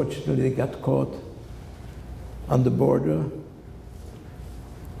 Unfortunately, they got caught on the border,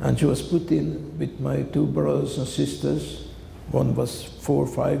 and she was put in with my two brothers and sisters. One was 4 or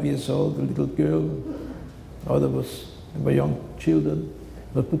 5 years old, a little girl. The other they were young children.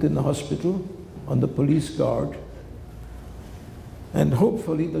 Were put in the hospital on the police guard, and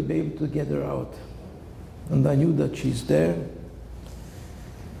hopefully they'll be able to get her out. And I knew that she's there.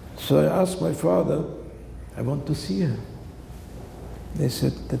 So I asked my father, I want to see her. They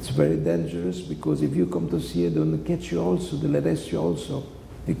said, that's very dangerous, because if you come to see her, they'll catch you also, they'll arrest you also.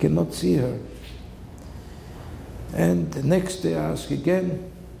 You cannot see her. And the next day I asked again,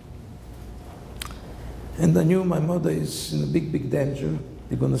 and I knew my mother is in a big, big danger.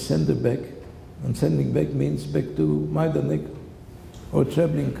 They're going to send her back. And sending back means back to Majdanek or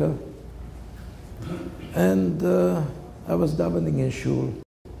Treblinka. And I was davening in shul.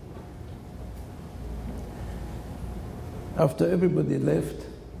 After everybody left,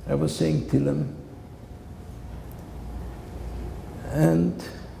 I was saying Tillim. And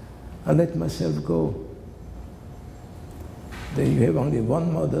I let myself go. There you have only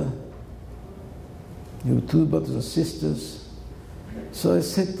one mother. You have 2 brothers and sisters. So I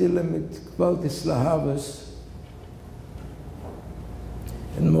said Tillim mit Gwaltis Lahavas.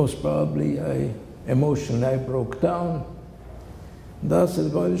 And most probably emotionally I broke down. And I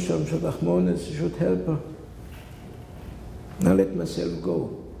said, you should help her. And I let myself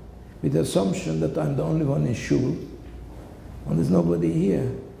go, with the assumption that I'm the only one in shul, and there's nobody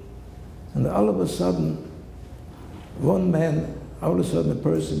here. And all of a sudden, one man, all of a sudden a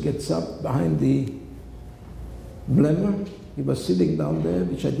person gets up behind the blemmer. He was sitting down there,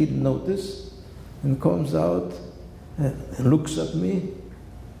 which I didn't notice, and comes out and looks at me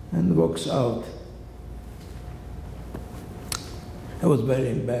and walks out. I was very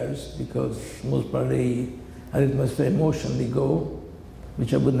embarrassed, because most probably I let myself emotionally go,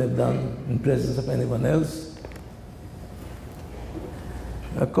 which I wouldn't have done in presence of anyone else.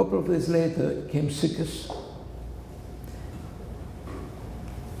 A couple of days later came sickness.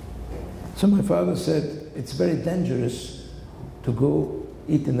 So my father said, it's very dangerous to go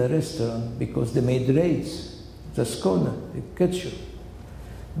eat in a restaurant, because they made raids. It's a skona, they catch you.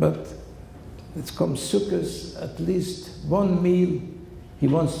 But It's come sukkahs, at least one meal he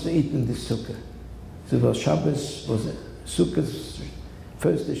wants to eat in this sukkah. So it was Shabbos, was sukkahs,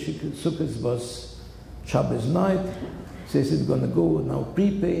 first the sukkahs was Shabbos night. Says he's going to go now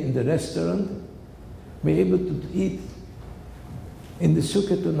prepay in the restaurant. We're able to eat in the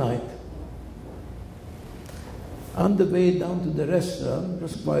sukkah tonight. On the way down to the restaurant, it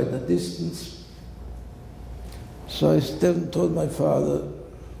was quite a distance. So I still told my father,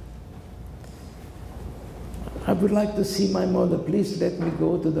 I would like to see my mother. Please let me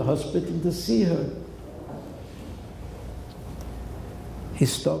go to the hospital to see her. He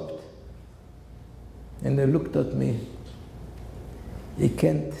stopped and he looked at me. He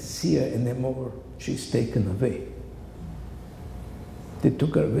can't see her anymore. She's taken away. They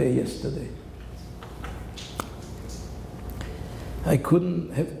took her away yesterday. I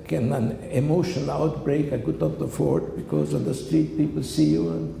couldn't have an emotional outbreak. I could not afford, because on the street people see you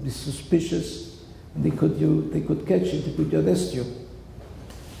and be suspicious. And they could catch you, they could arrest you.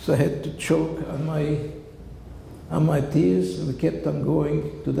 So I had to choke on my tears, and we kept on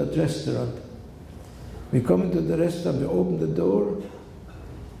going to that restaurant. We come into the restaurant, we open the door,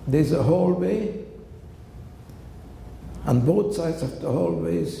 there's a hallway. On both sides of the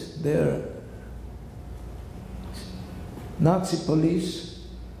hallways, there are Nazi police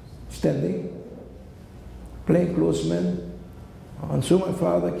standing, plainclothes men. And so my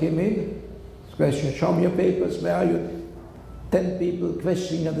father came in, questioned, show me your papers, where are you? 10 people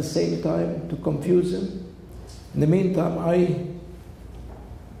questioning at the same time to confuse him. In the meantime,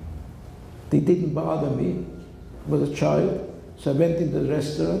 they didn't bother me. I was a child, so I went into the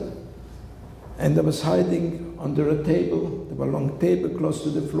restaurant, and I was hiding under a table. There was a long table close to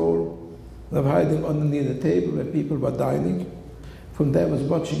the floor. I was hiding underneath the table where people were dining. From there I was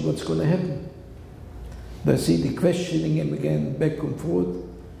watching what's going to happen. I see the questioning him again, back and forth.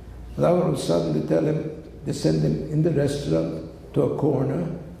 And all of a sudden they send him in the restaurant to a corner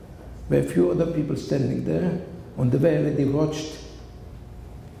where a few other people standing there. On the way they watched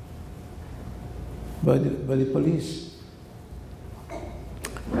by the police.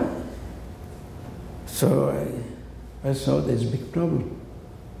 So I saw there's a big problem.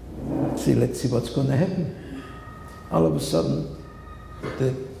 Let's see what's going to happen. All of a sudden,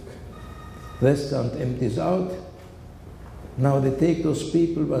 the restaurant empties out. Now they take those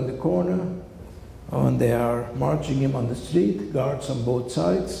people on the corner, and they are marching him on the street, guards on both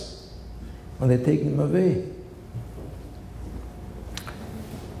sides, and they take him away.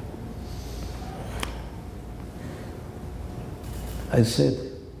 I said,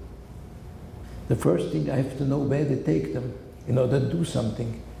 the first thing I have to know where they take them in order to do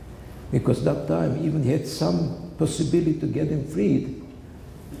something. Because that time, even he had some possibility to get him freed.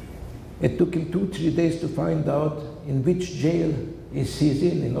 It took him 2-3 days to find out in which jail he's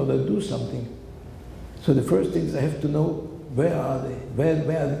in order to do something. So the first thing is I have to know where are they,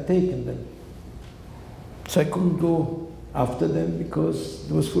 where are they taking them. So I couldn't go after them because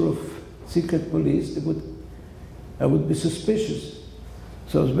it was full of secret police. I would be suspicious.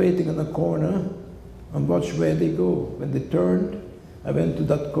 So I was waiting in a corner and watched where they go. When they turned, I went to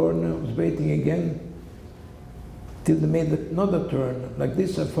that corner, was waiting again, till they made another turn. Like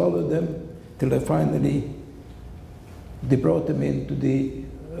this, I followed them, till they brought them into the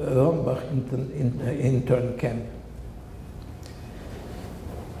Rombach intern camp.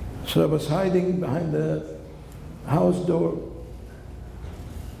 So I was hiding behind the house door,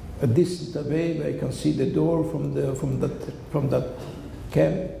 a distance away where I can see the door from that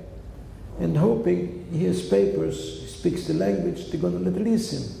camp, and hoping he has papers, he speaks the language, they're going to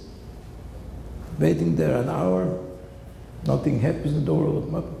release him. Waiting there an hour, nothing happens, the door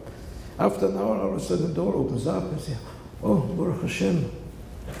opens up. After an hour, all of a sudden the door opens up, and I say, oh, Baruch Hashem,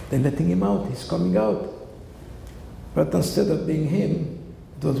 they're letting him out, he's coming out. But instead of being him,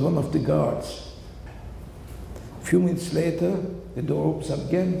 it was one of the guards. A few minutes later, the door opens up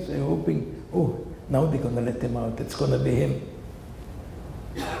again, so I'm hoping, oh, now they're going to let him out, it's going to be him.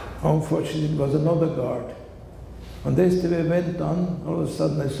 Unfortunately, it was another guard. And as the way went on, all of a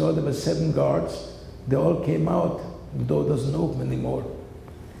sudden I saw there were 7 guards. They all came out. The door doesn't open anymore.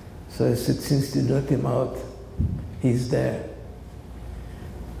 So I said, since they let him out, he's there.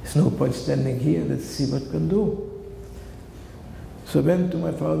 There's no point standing here. Let's see what we can do. So I went to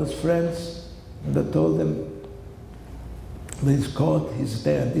my father's friends, and I told them, when he's caught, he's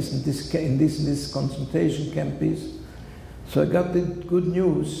there, in this concentration camp is. So I got the good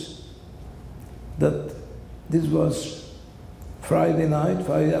news that this was Friday night,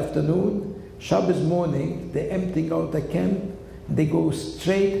 Friday afternoon, Shabbos morning, they're emptying out the camp, they go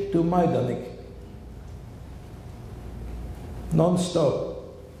straight to Majdanek, non-stop.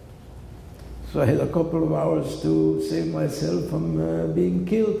 So I had a couple of hours to save myself from being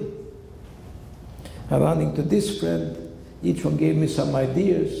killed. I ran into this friend. Each one gave me some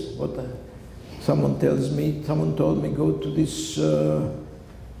ideas. Someone told me, go to this,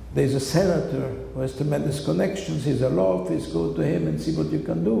 there's a senator who has tremendous connections, he's a law office, go to him and see what you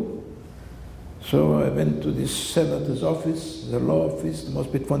can do. So I went to this senator's office, the law office. There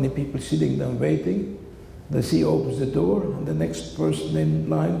must be 20 people sitting there waiting. He opens the door, and the next person in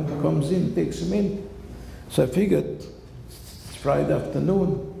line comes in, takes him in. So I figured, it's Friday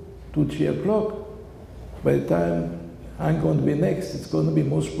afternoon, 2, 3 o'clock. By the time I'm going to be next, it's going to be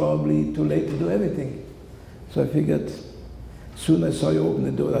most probably too late to do anything. So I figured, soon I saw you open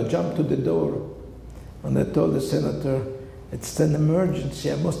the door, I jumped to the door, and I told the senator, it's an emergency,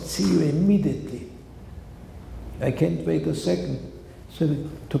 I must see you immediately. I can't wait a second. So they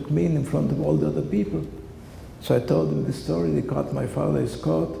took me in front of all the other people. So I told them the story, they caught my father, is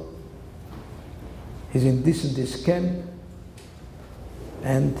caught. He's in this camp,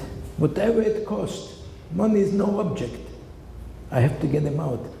 and whatever it costs, money is no object. I have to get him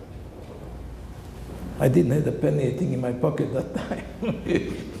out. I didn't have a penny anything in my pocket that time.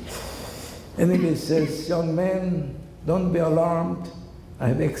 Anyway, he says, young man, don't be alarmed. I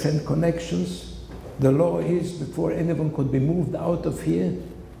have excellent connections. The law is, before anyone could be moved out of here,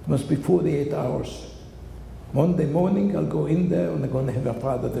 it must be 48 hours. Monday morning, I'll go in there and I'm going to have a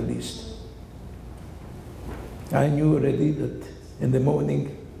father released. I knew already that in the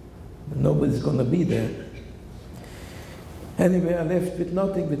morning, nobody's going to be there. Anyway, I left with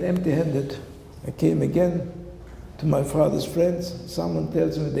nothing, with empty-handed. I came again to my father's friends. Someone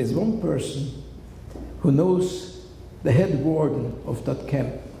tells me there's one person who knows the head warden of that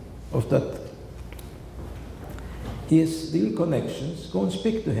camp, of that. He has real connections. Go and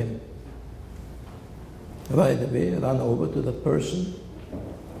speak to him. Right away, I ran over to that person,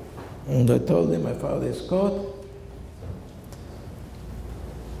 and I told him my father is caught.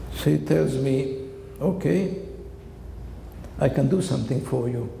 So he tells me, okay, I can do something for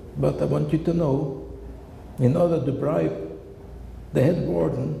you, but I want you to know, in order to bribe the head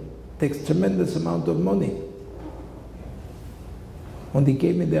warden, takes tremendous amount of money. And he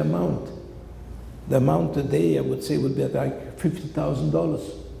gave me the amount. The amount today, I would say, would be like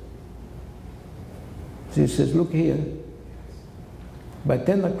 $50,000. So he says, look here, by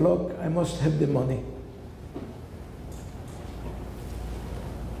 10 o'clock, I must have the money.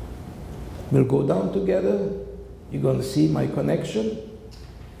 We'll go down together, you're going to see my connection,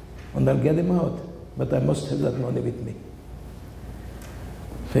 and I'll get him out. But I must have that money with me.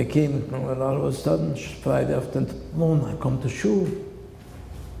 So I came, and all of a sudden, Friday afternoon, I come to shul,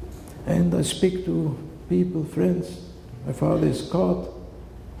 and I speak to people, friends. My father is caught.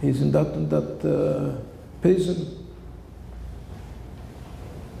 He's in that prison.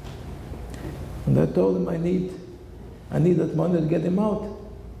 And I told him I need that money to get him out.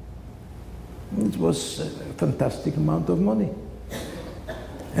 It was a fantastic amount of money.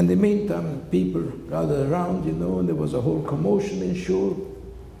 In the meantime, people gathered around, and there was a whole commotion in shul.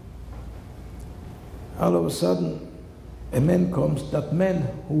 All of a sudden, a man comes, that man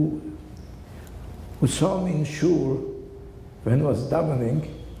who saw me in shul when I was davening,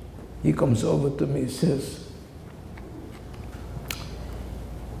 he comes over to me and says,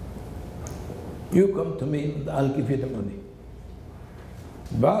 you come to me and I'll give you the money.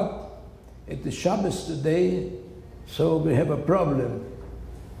 But it is Shabbos today, so we have a problem.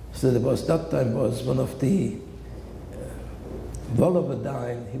 So that time was one of the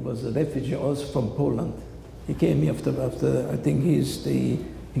Volodine, he was a refugee also from Poland. He came here after I think he gives the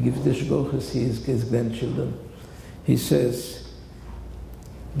shkochas, his grandchildren. He says,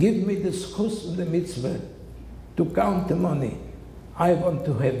 give me the schus and the mitzvah to count the money. I want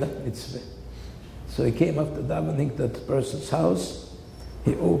to have that mitzvah. So he came after davening to that person's house.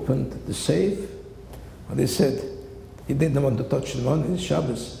 He opened the safe, and he said, he didn't want to touch the money, it's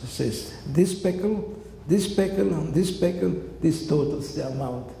Shabbos. He says, this pekel, and this pekel, this totals the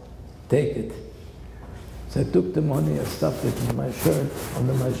amount. Take it. So I took the money, I stuffed it in my shirt,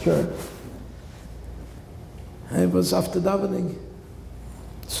 under my shirt. And it was after davening.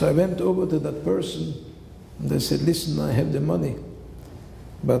 So I went over to that person, and I said, listen, I have the money,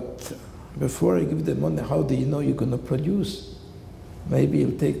 but before I give the money, how do you know you're going to produce? Maybe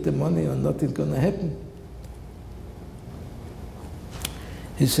you'll take the money and nothing's going to happen.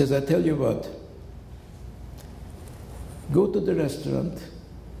 He says, I tell you what, go to the restaurant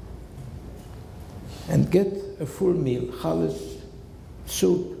and get a full meal, challah,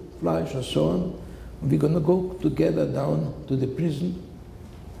 soup, flesh, and so on. We're going to go together down to the prison,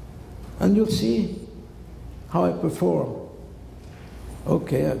 and you'll see how I perform.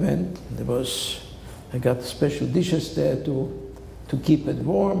 Okay, I went. I got special dishes there to keep it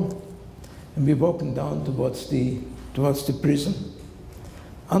warm. And we're walking down towards the prison.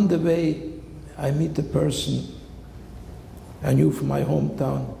 On the way, I meet a person I knew from my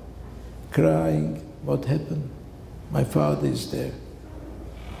hometown, crying. What happened? My father is there.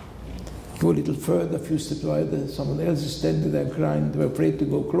 Go a little further, a few steps wider, someone else is standing there crying. They were afraid to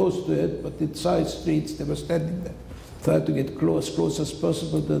go close to it, but in side streets they were standing there. Tried to get close as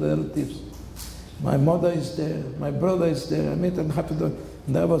possible to the relatives. My mother is there, my brother is there. I met and happened,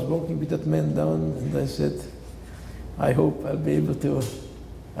 and I was walking with that man down, and I said, I hope I'll be able to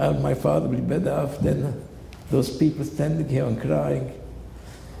have my father be better off than those people standing here and crying.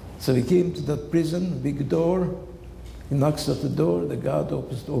 So we came to that prison, big door. He knocks at the door, the guard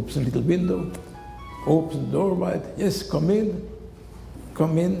opens a little window, opens the door wide. Yes, come in.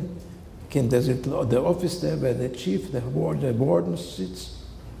 There's the office there where the chief, the warden sits.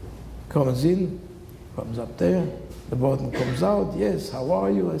 Comes in, comes up there. The warden comes out. Yes, how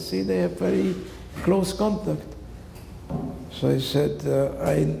are you? I see they have very close contact. So I said,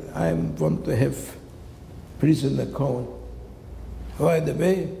 I want to have prisoner Cohn. Right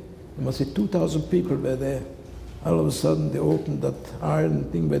away, there must be 2,000 people were there. All of a sudden, they opened that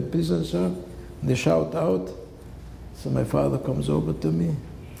iron thing where the prisoners are, and they shout out. So my father comes over to me,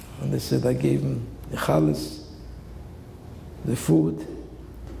 and they said, I gave him the chalas, the food.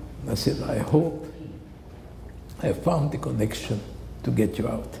 And I said, I hope I have found the connection to get you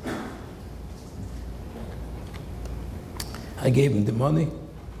out. I gave him the money,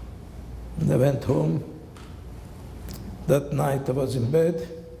 and I went home. That night I was in bed,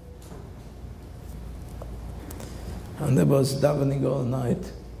 and I was davening all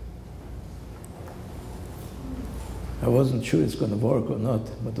night. I wasn't sure it's going to work or not,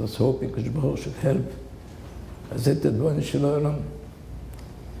 but I was hoping Kosh should help. I said to Adonai Shalom,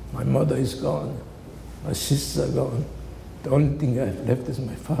 my mother is gone, my sisters are gone. The only thing I have left is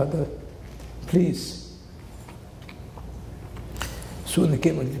my father. Please. Soon it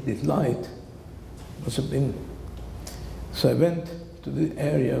came a little bit light. Must have been. So I went to the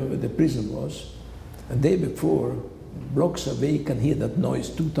area where the prison was. A day before, blocks away, you can hear that noise,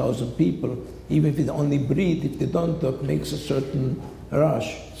 2,000 people. Even if they only breathe, if they don't talk, makes a certain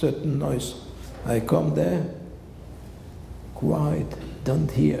rush, certain noise. I come there, quiet,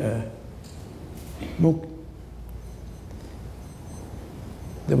 don't hear a mook.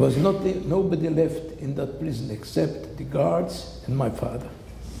 There was nobody left in that prison except the guards and my father.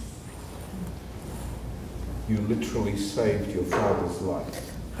 You literally saved your father's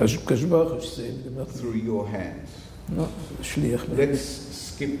life through your hands. No, let's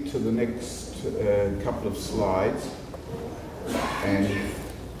skip to the next couple of slides, and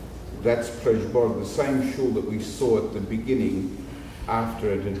that's Prejbor, the same shul that we saw at the beginning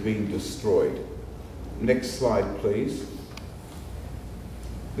after it had been destroyed. Next slide, please.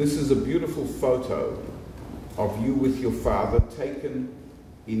 This is a beautiful photo of you with your father taken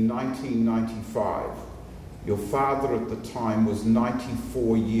in 1995. Your father at the time was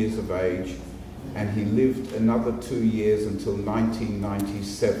 94 years of age, and he lived another 2 years until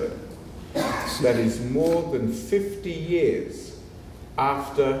 1997. That is more than 50 years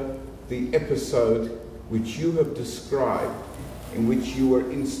after the episode which you have described, in which you were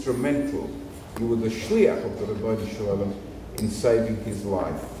instrumental. You were the shliach of the Rebbeinu Shalom in saving his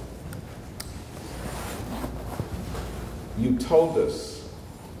life. You told us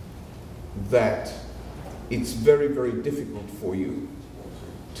that it's very, very difficult for you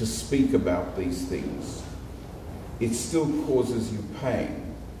to speak about these things. It still causes you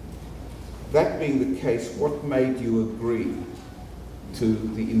pain. That being the case, what made you agree to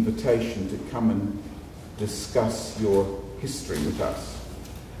the invitation to come and discuss your history with us?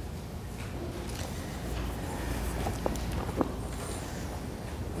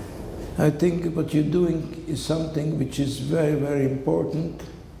 I think what you're doing is something which is very, very important.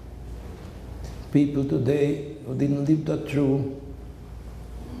 People today who didn't live that through,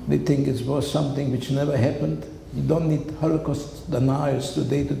 they think it was something which never happened. You don't need Holocaust deniers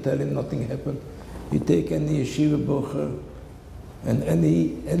today to tell him nothing happened. You take any yeshiva bocher, and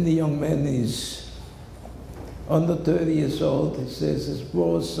any young man is under 30 years old, he says it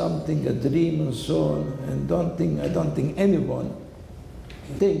was something, a dream and so on, and I don't think anyone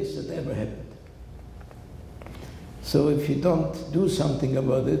thinks that ever happened. So if you don't do something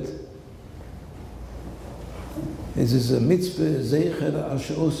about it, this is a mitzvah, zeicher al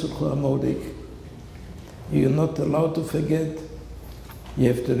she'osuchu amodik. You're not allowed to forget. You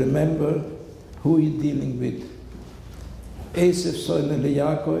have to remember who you're dealing with. Esef soine le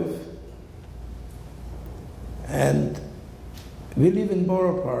Yaakov, and We live in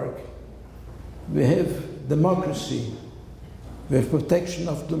Borough Park. We have democracy. We have protection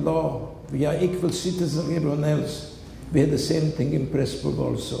of the law. We are equal citizens like everyone else. We had the same thing in Pressburg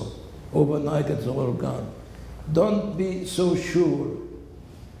also. Overnight it's all gone. Don't be so sure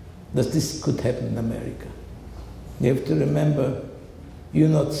that this could happen in America. You have to remember, you're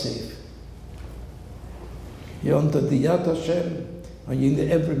not safe. You're under the Yad Hashem, and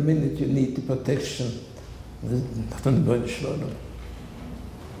every minute you need the protection from the Shalom.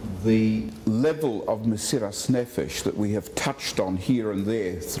 The level of Mesiras Nefesh that we have touched on here and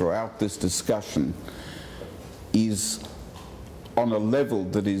there throughout this discussion is on a level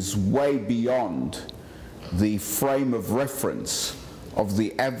that is way beyond the frame of reference of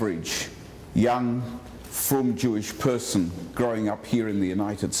the average young, frum Jewish person growing up here in the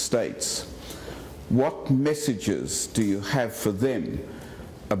United States. What messages do you have for them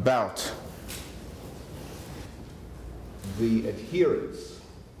about the adherence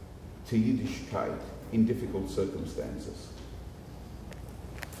to Yiddishkeit in difficult circumstances?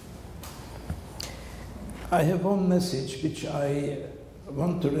 I have one message which I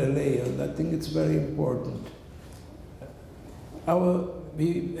want to relay, and I think it's very important.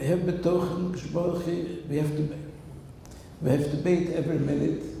 We have betochen gesprochen, we have to bait every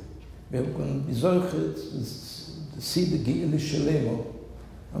minute. We have to see the Geile Shalemo,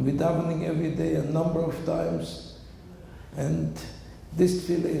 and we're davening every day a number of times. And this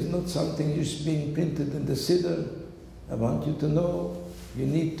tefillah is not something just being printed in the Siddur. I want you to know you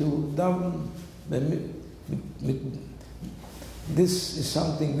need to daven. This is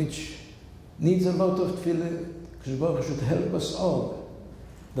something which needs a lot of tefillah. K'shbaruch should help us all,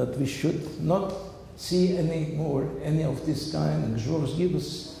 that we should not see any of this kind. And K'shbaruch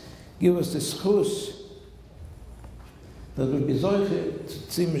give us the schus that will be solche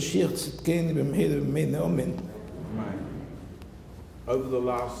zu Mashiach Tzidkeni b'mheira b'meina Amen. Over the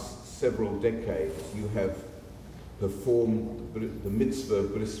last several decades, you have performed the mitzvah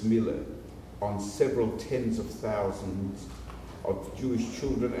bris milah on several tens of thousands of Jewish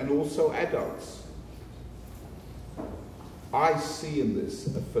children and also adults. I see in this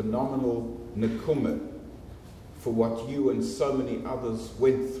a phenomenal nekumah for what you and so many others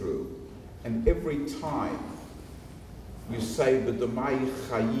went through. And every time you say b'damai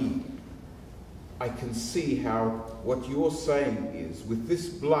chayi, I can see how what you're saying is, with this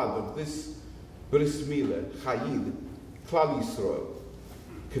blood of this bris milah, chayi, Klal Yisrael,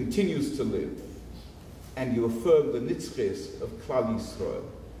 continues to live, and you affirm the nitzches of Klal Yisrael.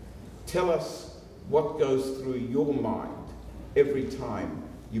 Tell us what goes through your mind every time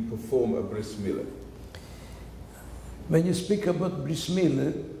you perform a bris milah. When you speak about bris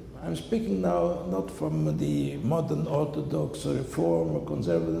milah, I'm speaking now not from the modern Orthodox or Reform or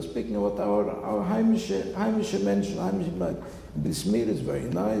Conservative, I'm speaking about our heimische Menschen, heimische Leute. Bris milah is very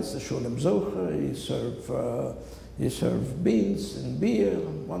nice, the Sholem Zocher, you serve beans and beer,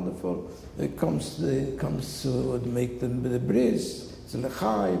 wonderful. It comes to make the bris, it's a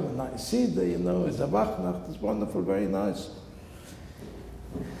lechaim, a nice seder, it's a wachnacht, it's wonderful, very nice.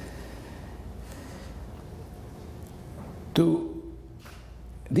 To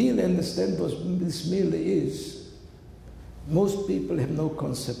really understand what this milah is, most people have no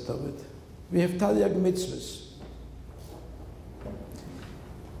concept of it. We have Taryag mitzvahs.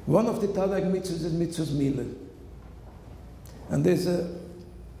 One of the Taryag mitzvahs is mitzvahs milah. And there's a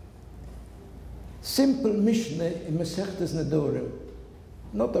simple Mishnah in Masechtas Nedorim,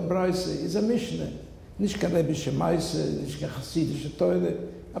 not a Braise, it's a Mishnah. Nicht kein Rebische Meise, nicht kein Chassidische Teure,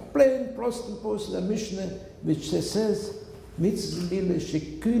 a plain, prost a Mishnah which says, mitzvah milah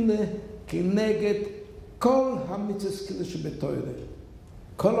shekule kineged kol ha-mitzvahs kila shebeteure.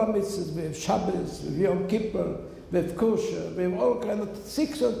 Kol ha-mitzvahs, we have Shabbos, we have Yom Kippur, we have Kosher, we have all kind of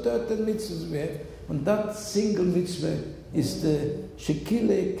 6 or 13 mitzvahs we have. And that single mitzvah is the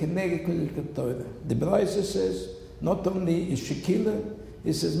shekile kineged kila shebeteure. The Braise says, not only is shekile,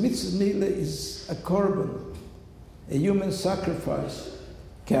 it says mitzvah milah is a korban, a human sacrifice.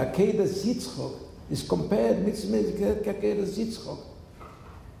 Ke'akedas Yitzchok is compared mitzvah milah ke'akedas Yitzchok.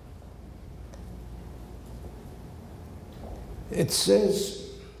 It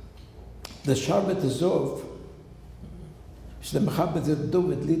says the Shabbat Azov, the Mechabed of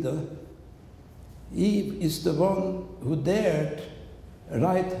David leader, he is the one who dared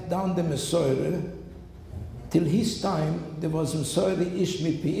write down the Mesorah. Till his time, there was Mesorah Ish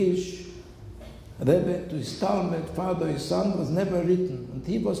mi pi Ish. Rebbe to his Talmud, father, his son, was never written. And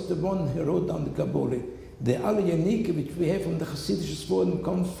he was the one who wrote down the Kabbalah. The Alle Yanike, which we have from the Hasidische Sforim,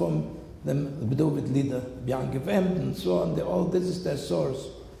 comes from the David leader, Bian Gewemt, and so on. All this is their source.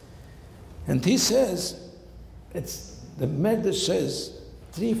 And he says, the Medrash says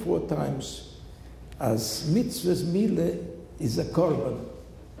 3-4 times as mitzvah's mile is a korban.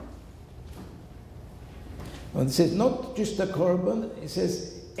 And it says not just a korban, it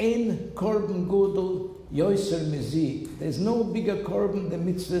says ein korban godel yoiser mizi. There's no bigger korban than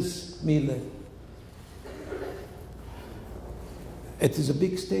mitzvah's mile. It is a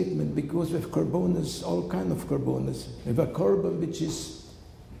big statement because we have korbanos, all kind of korbanos. We have a korban which is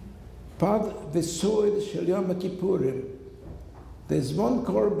pad v'soid shel Yom Kippurim. There's one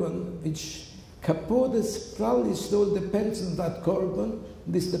korban which kapodes klal Yisrael depends on that korban.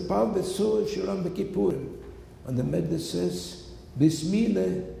 This is the pad v'soid shel Yom Kippurim. And the Medrash says this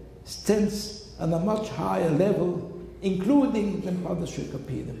mile stands on a much higher level, including the pad shel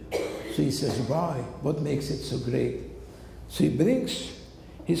Kippurim. So he says, why? What makes it so great? So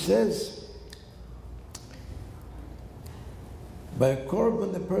he says, by a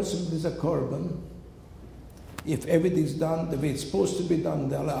korban, the person is a korban. If everything's done the way it's supposed to be done,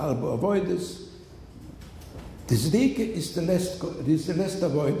 the alba avoiders, the zrika is the less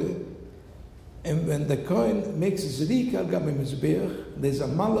avoided. And when the Cohen makes zrika al gabe mizbeach, there's a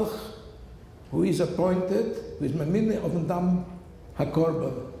malach who is appointed, who is mamine of the dam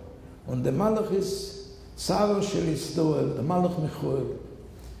hakorban. And the malach is Sarah shel Yisrael, the Malach Mechuel.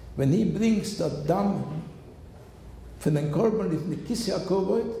 When he brings that dam von den Korban in the Kisei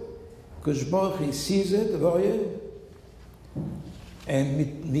HaKovod, Kosh Baruch he sees it, roye, and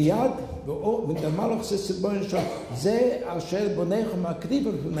mit miyad, mit der Malach says to Baruch Shem, Ze asher bonecho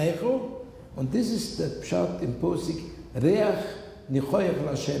makriven v'necho, and this is the pshat in Posik, Reach nichoyach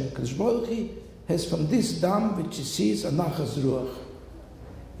l'Hashem. Kosh Baruch he has from this dam which he sees a nachas ruach.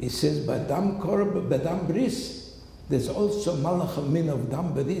 He says, by dam korban, by dam bris, there's also malach min of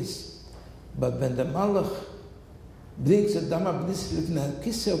dam bris. But when the malach brings a dam bris with a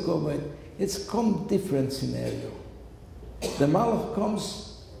kisei HaKovod, it's come different scenario. The malach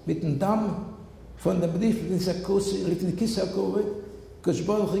comes with a dam from the bris with a kisei HaKovod, because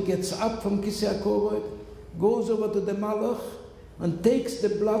Baruch gets up from kisei HaKovod, goes over to the malach, and takes the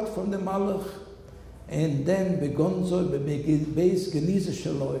blood from the malach, and then begonzo beis genize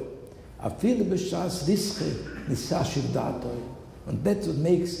shaloi afil b'shas rische nisashiv datoi, and that's what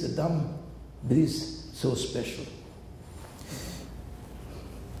makes the dam bris so special.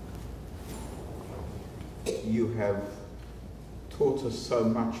 You have taught us so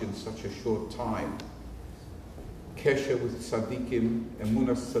much in such a short time. Kesher with tzaddikim,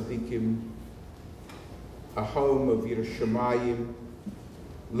 emunas tzaddikim, a home of Yerushalayim,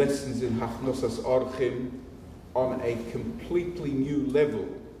 lessons in Hachnosas Orchim on a completely new level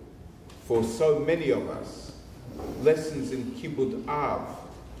for so many of us. Lessons in Kibud Av,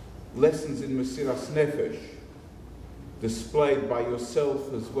 lessons in Mesiras Nefesh, displayed by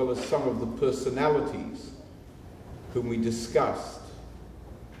yourself as well as some of the personalities whom we discussed.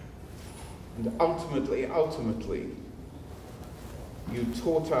 And ultimately, you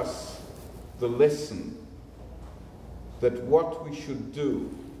taught us the lesson that what we should do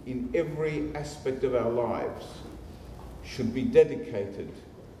in every aspect of our lives should be dedicated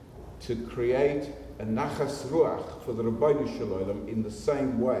to create a nachas ruach for the Rabbeinu Shalom in the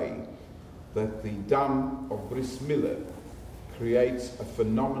same way that the dam of Bris Milah creates a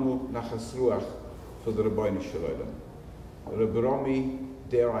phenomenal nachas ruach for the Rabbeinu Shalom. Rabbi Romi,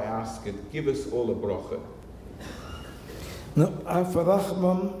 dare I ask it, give us all a bracha. No,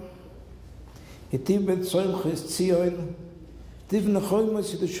 Avrohom, hitiv bet zoyches Zion, tiv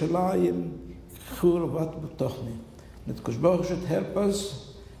nechoymas Yerushalayim, chur vat b'tochni. That Kosh Baruch should help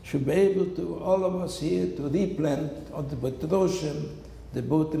us, should be able to, all of us here, to replant on the Betroshem, the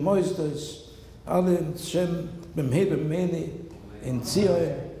Bote Moistes, alle in Shem, b'mheder meni, in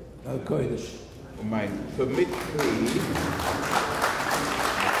Zion, al-Kodesh. Amen. Permit me